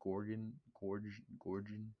Gorgon? Goran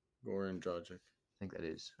Dragic. I think that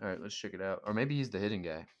is. All right, let's check it out. Or maybe he's the hidden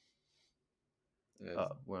guy. Yeah,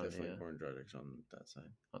 Oh, we're on definitely the Goran Dragic's on that side.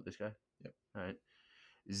 oh, this guy. Yep. All right.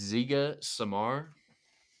 Ziga Samar,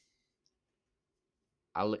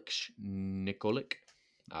 Alex Nikolic.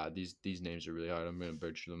 These names are really hard. I'm gonna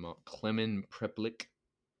butcher them all. Clemen Preplik,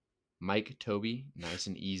 Mike Toby, nice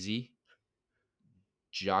and easy.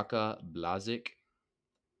 Jaka Blazik,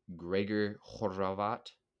 Gregor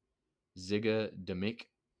Horvat, Ziga Demik,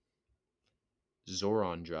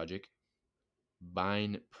 Zoran Dragic,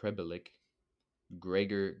 Bine Prebelik,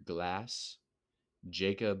 Gregor Glass,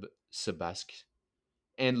 Jacob Sabask,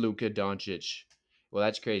 and Luka Doncic. Well,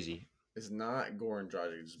 that's crazy. It's not Goran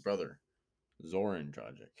Dragic, it's his brother, Zoran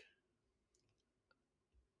Dragic.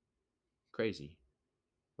 Crazy.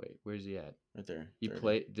 Wait, where's he at? Right there. He 30.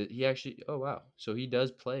 played. He actually? Oh wow. So he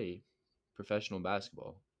does play professional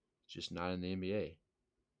basketball, just not in the NBA.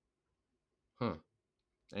 Huh.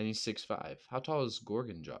 And he's 6'5". How tall is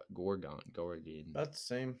Gorgon? About the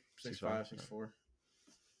same. 6'5". 6'5",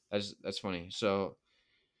 6'4". That's funny. So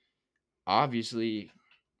obviously,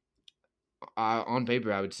 on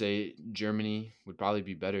paper, I would say Germany would probably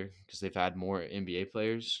be better because they've had more NBA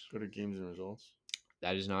players. Go to games and results.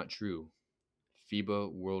 That is not true.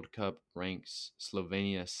 FIBA World Cup ranks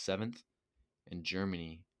Slovenia 7th and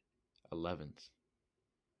Germany 11th.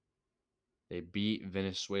 They beat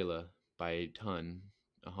Venezuela by a ton,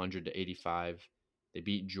 100 to 85. They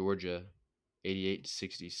beat Georgia 88 to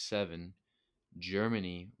 67.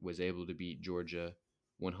 Germany was able to beat Georgia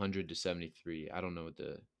 100 to 73. I don't know what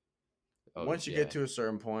the Once you get to a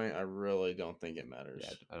certain point, I really don't think it matters.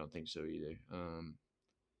 Yeah, I don't think so either.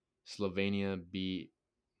 Slovenia beat.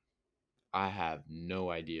 I have no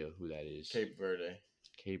idea who that is. Cape Verde.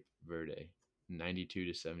 Cape Verde, 92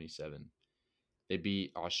 to 77. They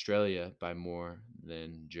beat Australia by more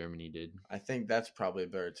than Germany did. I think that's probably a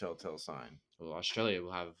better telltale sign. Well, Australia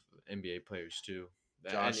will have NBA players too.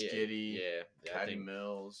 Josh Giddey, yeah, Patty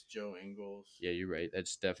Mills, Joe Ingles. Yeah, you're right.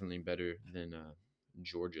 That's definitely better than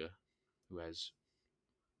Georgia, who's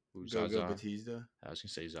Gogo Zaza. Batista. I was gonna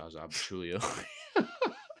say Zaza Pachulia.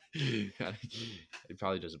 He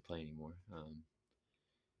probably doesn't play anymore.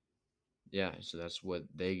 Yeah, so that's what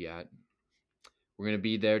they got. We're gonna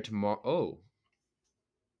be there tomorrow. Oh,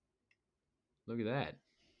 look at that!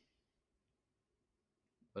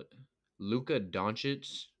 But Luka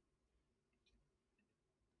Doncic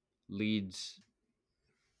leads.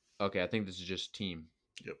 Okay, I think this is just team.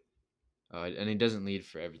 Yep. And he doesn't lead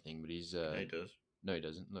for everything, but he's. Yeah, he does. No, he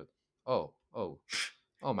doesn't. Look.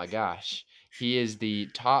 Oh my gosh! He is the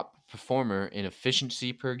top performer in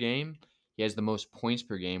efficiency per game. He has the most points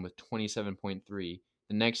per game with 27.3.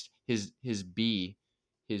 The next, his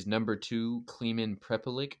number two, Kleeman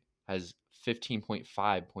Prepelic, has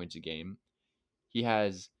 15.5 points a game. He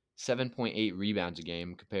has 7.8 rebounds a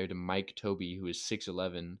game compared to Mike Toby, who is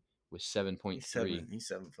 6'11 with 7.3. He's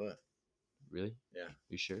 7 foot. Really? Yeah.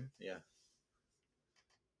 You sure? Yeah.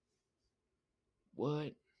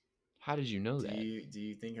 What? How did you know that? Do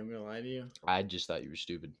you think I'm gonna lie to you? I just thought you were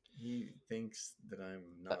stupid. He thinks that I'm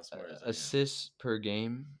not as smart as I am. Assists per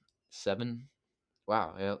game, 7.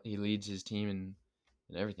 Wow, he leads his team in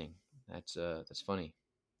everything. That's funny.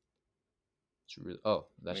 It's really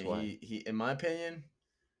that's why. He in my opinion,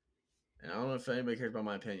 and I don't know if anybody cares about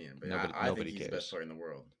my opinion, but I think he's the best player in the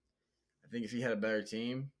world. I think if he had a better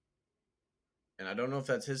team, and I don't know if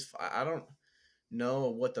that's his. I don't know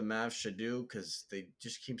what the Mavs should do because they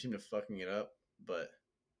just keep seeming to fucking it up. But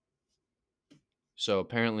so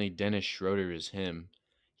apparently Dennis Schroeder is him.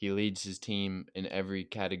 He leads his team in every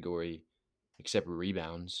category except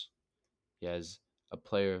rebounds. He has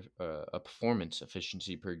a performance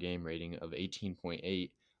efficiency per game rating of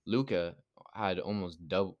 18.8. Luka had almost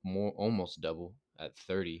double at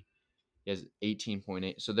 30. He has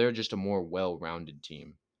 18.8. So they're just a more well-rounded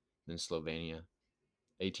team than Slovenia.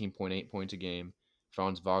 18.8 points a game.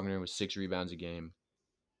 Franz Wagner with 6 rebounds a game.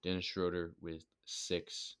 Dennis Schroeder with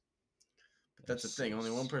 6. But that's the thing.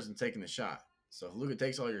 Only one person taking the shot. So if Luka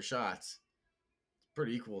takes all your shots, it's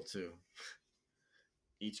pretty equal to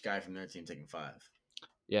each guy from their team taking 5.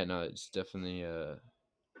 Yeah, no, it's definitely going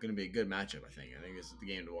to be a good matchup, I think. I think this is the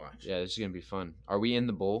game to watch. Yeah, this is going to be fun. Are we in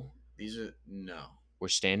the bowl? These are no. We're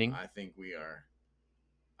standing. I think we are.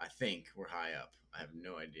 I think we're high up. I have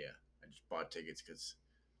no idea. I just bought tickets because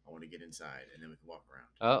I want to get inside and then we can walk around.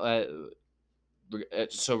 Oh,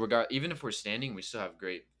 so even if we're standing, we still have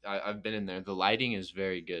great. I've been in there. The lighting is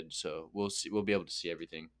very good, so we'll see. We'll be able to see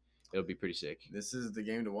everything. It'll be pretty sick, This is the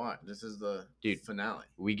game to watch. This is the dude. finale.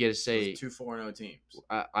 We get to So those say two 4-0 teams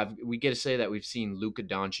we get to say that we've seen Luka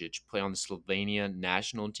Doncic play on the Slovenia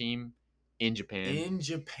national team in Japan, in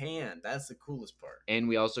Japan. That's the coolest part. and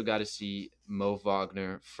we also got to see Mo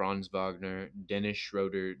Wagner, Franz Wagner, Dennis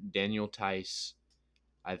Schroeder, Daniel Tice.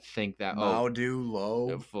 I think that Maudu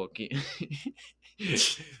Low. fucking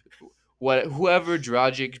what whoever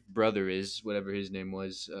Dragic brother is, whatever his name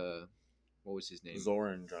was. What was his name?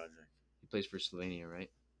 Zoran Dragic. He plays for Slovenia, right?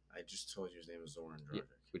 I just told you his name was Zoran Dragic. Yeah,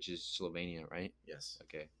 which is Slovenia, right? Yes.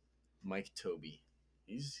 Okay. Mike Toby.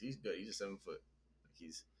 He's good. He's a 7 foot.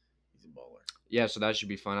 He's a baller. Yeah, so that should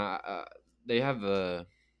be fun. They have a.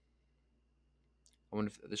 I wonder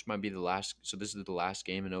if this might be the last. So this is the last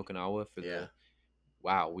game in Okinawa for Yeah. the.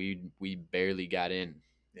 Wow, we barely got in.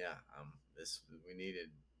 Yeah. This we needed.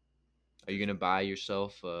 Are you gonna buy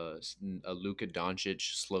yourself a Luka Doncic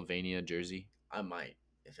Slovenia jersey? I might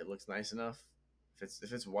if it looks nice enough.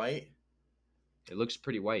 If it's white. It looks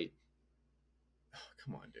pretty white. Oh,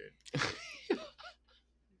 come on, dude.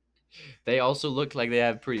 They also look like they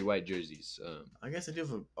have pretty white jerseys. I guess I do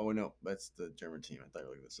have a. Oh no, that's the German team. I thought you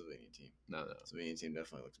were looking at the Slovenian team. No. The Slovenian team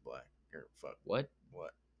definitely looks black. Or fuck. What?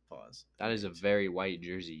 What? Pause. That is a very white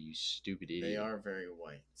jersey, you stupid idiot. They are very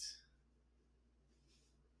white.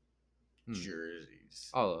 Hmm.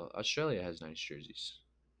 Jerseys. Oh, Australia has nice jerseys.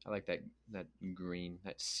 I like that green,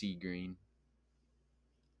 that sea green.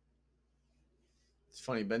 It's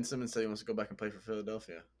funny. Ben Simmons said he wants to go back and play for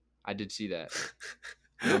Philadelphia. I did see that.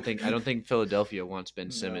 I don't think Philadelphia wants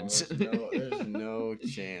Ben Simmons. There's no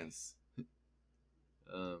chance.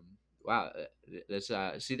 Wow. That's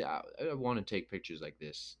see that I want to take pictures like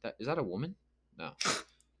this. Is that a woman? No. I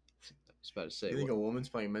was about to say. You think a woman's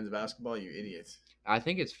playing men's basketball? You idiot. I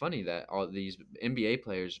think it's funny that all these NBA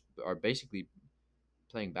players are basically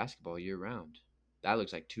playing basketball year round. That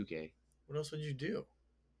looks like 2K. What else would you do?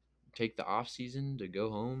 Take the off season to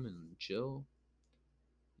go home and chill.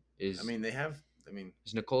 I mean, they have. I mean,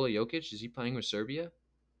 is Nikola Jokic? Is he playing with Serbia?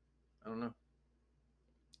 I don't know.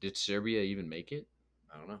 Did Serbia even make it?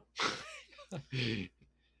 I don't know.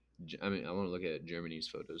 I mean, I want to look at Germany's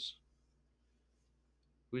photos.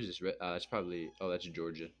 Who is this? It's probably. Oh, that's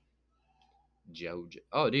Georgia. Georgia.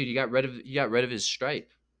 Oh, dude, you got rid of his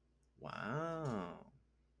stripe, Wow.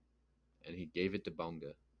 and he gave it to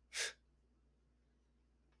Bonga.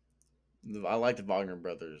 I like the Wagner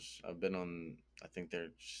brothers. I've been on. I think they're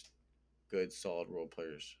just good, solid role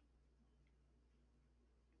players.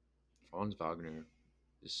 Franz Wagner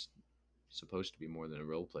is supposed to be more than a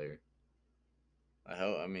role player. I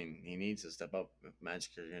hope. I mean, he needs to step up if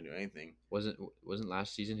Magic is going to do anything. Wasn't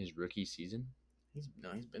last season his rookie season? He's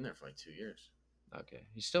been there for like 2 years. Okay,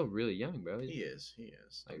 he's still really young, bro. He is.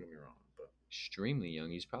 Don't get me wrong, but extremely young.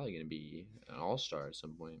 He's probably going to be an all-star at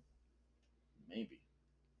some point. maybe.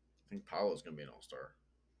 I think Paolo's going to be an all-star.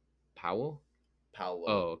 Powell? Paolo.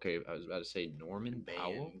 Oh, okay. I was about to say Norman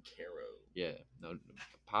Powell. Banchero. Yeah, no.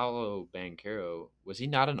 Paolo Banchero, was he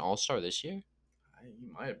not an all-star this year? He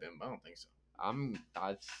might have been, but I don't think so.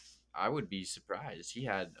 I would be surprised. He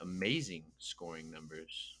had amazing scoring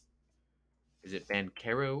numbers. Is it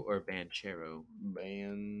Banchero or Banchero?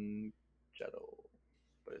 Banchero,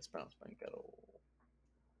 but it's pronounced Banchero.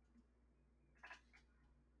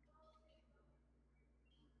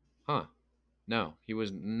 Huh. No, he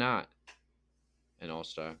was not an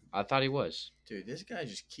all-star. I thought he was. Dude, this guy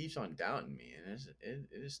just keeps on doubting me, and it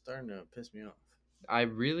is starting to piss me off. I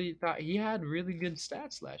really thought he had really good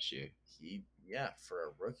stats last year. For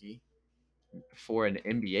a rookie. For an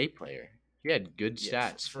NBA player. He had good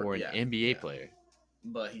stats for an NBA player.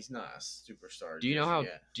 But he's not a superstar. Do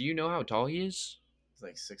you know how tall he is? He's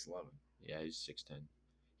like 6'11". Yeah, he's 6'10".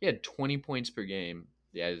 He had 20 points per game.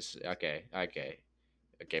 Yeah, okay.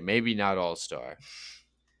 Maybe not all-star.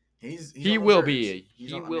 He will be.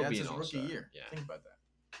 He will be an all-star. Rookie year. Yeah. Think about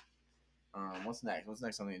that. What's next? What's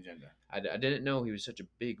next on the agenda? I didn't know he was such a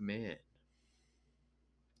big man.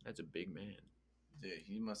 That's a big man. Dude,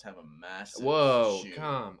 he must have a massive shoe.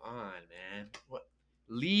 Come on, man. What?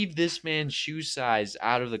 Leave this man's shoe size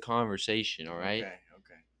out of the conversation, all right?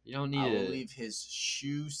 Okay. You don't need to. I will leave his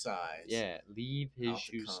shoe size. Yeah, leave his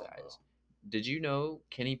shoe size. Did you know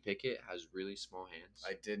Kenny Pickett has really small hands?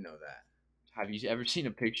 I did know that. Have you ever seen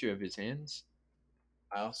a picture of his hands?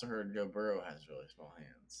 I also heard Joe Burrow has really small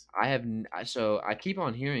hands. So I keep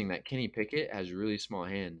on hearing that Kenny Pickett has really small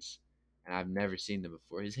hands. and I've never seen them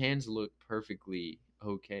before. His hands look perfectly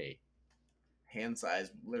okay. Hand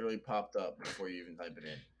size literally popped up before you even type it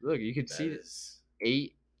in. Look, you can That see is,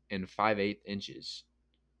 8 and 5/8 inches.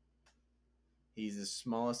 he's the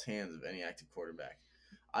smallest hands of any active quarterback.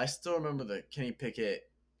 I still remember the Kenny Pickett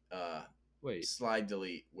uh, Wait, slide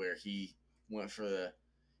delete where went for the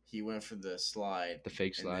he went for the slide the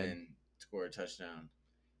fake and slide. then scored a touchdown.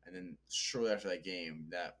 And then shortly after that game,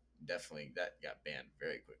 that got banned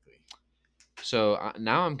very quickly. So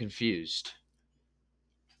now I'm confused.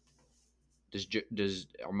 Does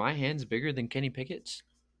are my hands bigger than Kenny Pickett's?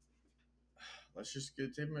 Let's just get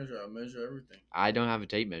a tape measure. I'll measure everything. I don't have a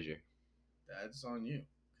tape measure. That's on you,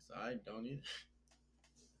 because I don't either.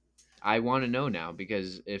 I want to know now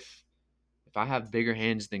because if I have bigger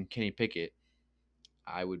hands than Kenny Pickett,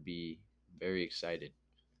 I would be very excited.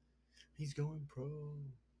 He's going pro.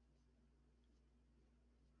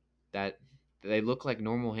 That they look like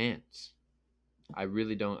normal hands. I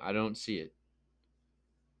really don't. I don't see it.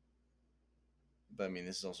 But I mean,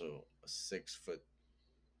 this is also a 6'3"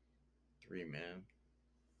 man.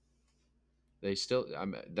 They still.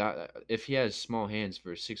 I'm that if he has small hands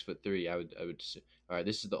for 6'3", I would. All right,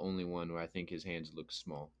 this is the only one where I think his hands look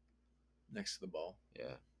small. Next to the ball.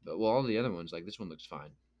 Yeah, but well, all the other ones like this one looks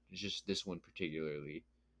fine. It's just this one particularly.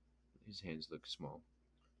 His hands look small.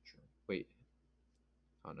 Sure. Wait.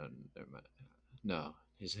 Oh no, never mind. No,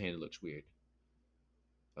 his hand looks weird.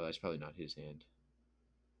 Oh, that's probably not his hand.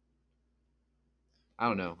 I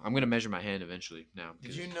don't know. I'm gonna measure my hand eventually now.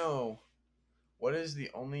 Did you know what is the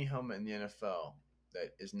only helmet in the NFL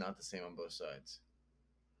that is not the same on both sides?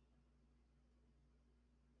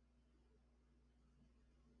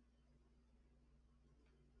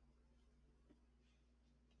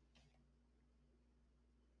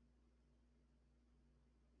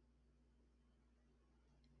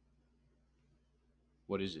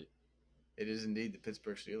 What is it? It is indeed the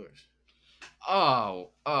Pittsburgh Steelers. Oh,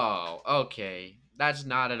 okay. That's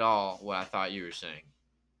not at all what I thought you were saying.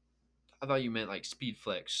 I thought you meant like Speed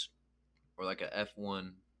Flex or like a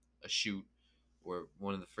F1, a shoot, or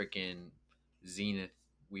one of the freaking Zenith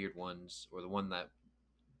weird ones, or the one that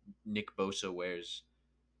Nick Bosa wears.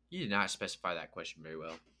 You did not specify that question very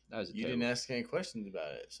well. That was a You didn't terrible. ask any questions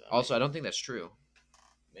about it, so Also, I don't think that's true.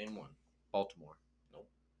 name one. Baltimore. Nope.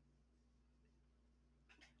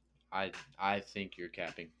 I I think you're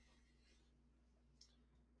capping.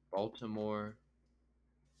 Baltimore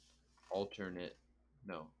alternate.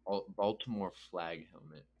 No, Baltimore flag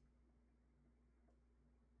helmet.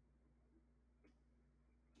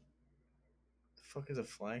 The fuck is a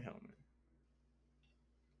flag helmet?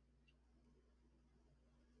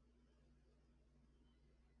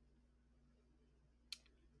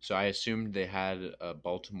 So I assumed they had a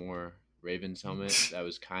Baltimore Ravens helmet that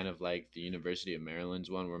was kind of like the University of Maryland's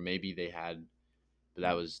one, where maybe they had, but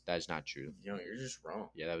that's not true. You're just wrong.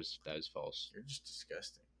 Yeah, that was false. You're just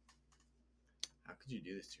disgusting. How could you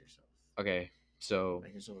do this to yourself? Okay, so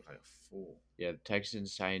Make yourself look like a fool. yeah,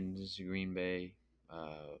 Texans, Titans, Green Bay.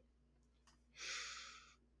 Uh,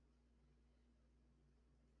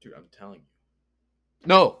 Dude, I'm telling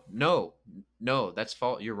no, that's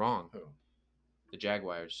fault. You're wrong. you. The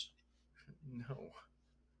Jaguars. Who? No.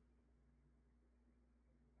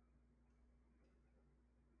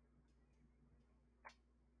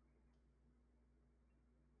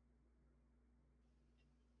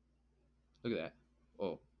 Look at that.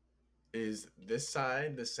 Oh Is this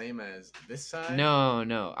side the same as this side?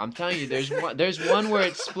 no, I'm telling you, there's one where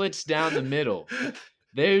it splits down the middle.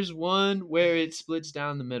 There's one where it splits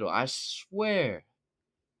down the middle. I swear.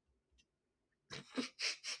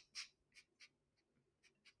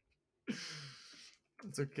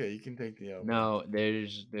 It's okay. You can take the L. No,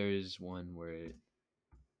 there's one where it.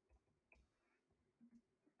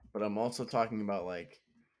 But I'm also talking about like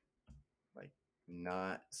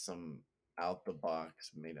not some out the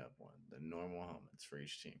box made up one. The normal helmets for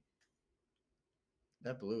each team.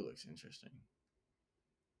 That blue looks interesting.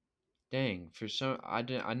 Dang, for some I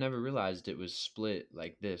never realized it was split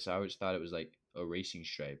like this. I always thought it was like a racing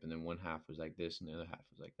stripe, and then one half was like this, and the other half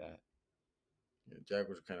was like that. Yeah,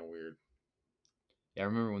 Jaguars are kind of weird. Yeah, I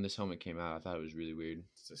remember when this helmet came out. I thought it was really weird.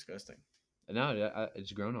 It's disgusting. And now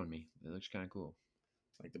it's grown on me. It looks kind of cool.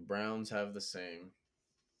 Like the Browns have the same.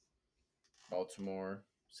 Baltimore,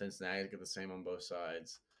 Cincinnati get the same on both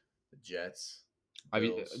sides. The Jets,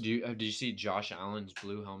 Bills. Did you see Josh Allen's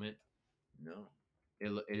blue helmet? No.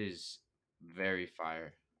 It is very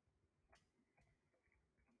fire.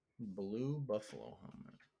 Blue Buffalo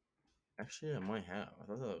helmet. Actually, I might have. I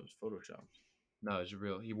thought that was photoshopped. No, it's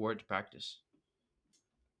real. He wore it to practice.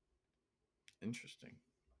 Interesting.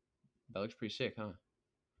 That looks pretty sick, huh?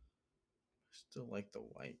 Still like the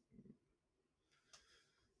white.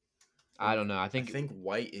 I I think don't know. I I think think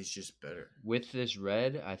white is just better. with this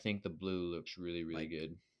red, I think the blue looks really, really Like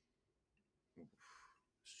good.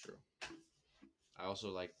 it's true. I also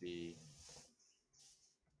like the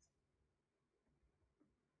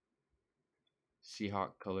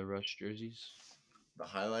Seahawk Color Rush jerseys. The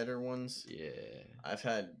highlighter ones. Yeah, I've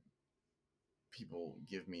had people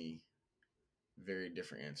give me very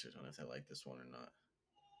different answers on if I like this one or not.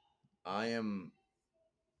 I am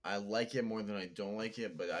I like it more than I don't like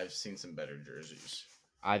it, but I've seen some better jerseys.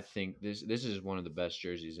 I think this is one of the best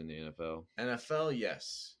jerseys in the NFL. NFL,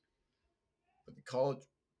 yes, but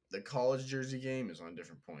the college jersey game is on a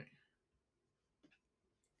different point,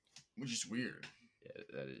 which is weird. Yeah,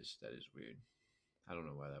 that is weird. I don't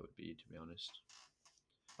know why that would be, to be honest.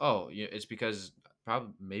 Oh, yeah, it's because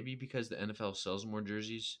probably maybe because the NFL sells more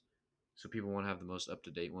jerseys, so people want to have the most up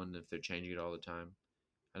to date one if they're changing it all the time.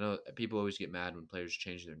 I know people always get mad when players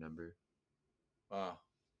change their number. Ah,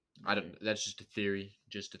 I maybe don't. That's just a theory.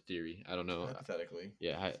 Just a theory. I don't know. hypothetically.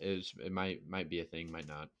 Yeah, it might be a thing, might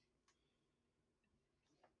not.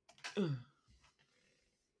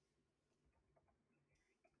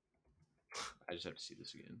 I just have to see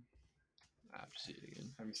this again. I have to see it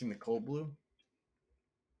again. Have you seen the cold blue?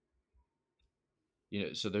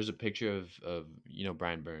 So there's a picture of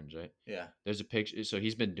Brian Burns, right? Yeah, There's a picture. So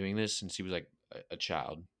he's been doing this since he was like a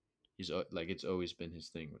child. He's like it's always been his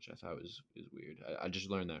thing, which I thought was weird. I just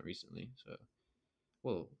learned that recently. So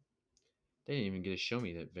well, they didn't even get to show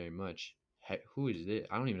me that very much. Heck, who is this?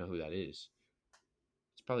 I don't even know who that is.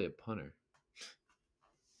 It's probably a punter,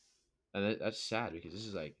 and that's sad because this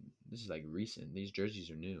is like recent. These jerseys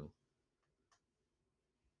are new.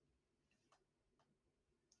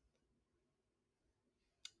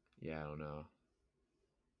 Yeah, I don't know.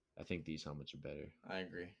 I think these helmets are better. I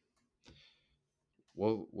agree.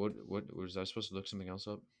 What was I supposed to look something else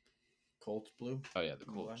up? Colts blue Oh yeah, the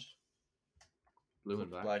and black. Colts, blue and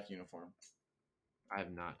Colts black. black uniform. I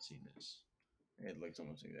have not seen this. It looks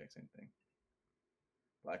almost the exact same thing.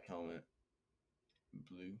 Black helmet,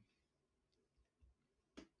 blue.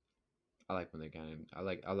 I like when they I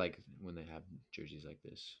like when they have jerseys like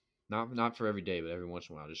this. Not for every day, but every once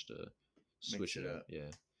in a while, just to Mix switch it it up. up.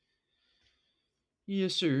 Yeah.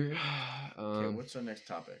 Yes, sir. Okay, what's our next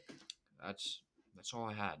topic? That's that's all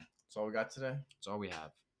I had. That's all we got today. That's all we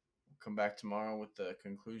have. We'll come back tomorrow with the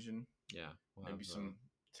conclusion. Yeah, we'll have. Maybe some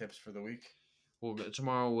tips for the week.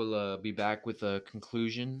 Tomorrow we'll be back with a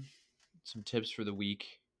conclusion, some tips for the week.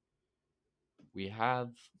 We have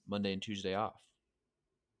Monday and Tuesday off.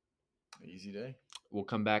 Easy day. We'll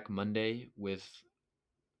come back Monday with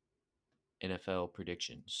NFL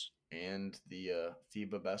predictions. And the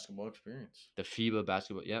FIBA basketball experience. The FIBA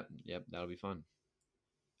basketball. Yep, that'll be fun.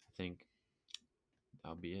 I think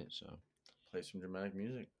that'll be it. So Play some dramatic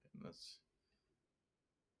music. And that's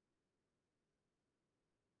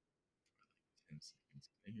 10 seconds.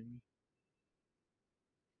 Can you hear me?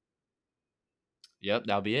 yep,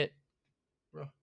 that'll be it. Bro.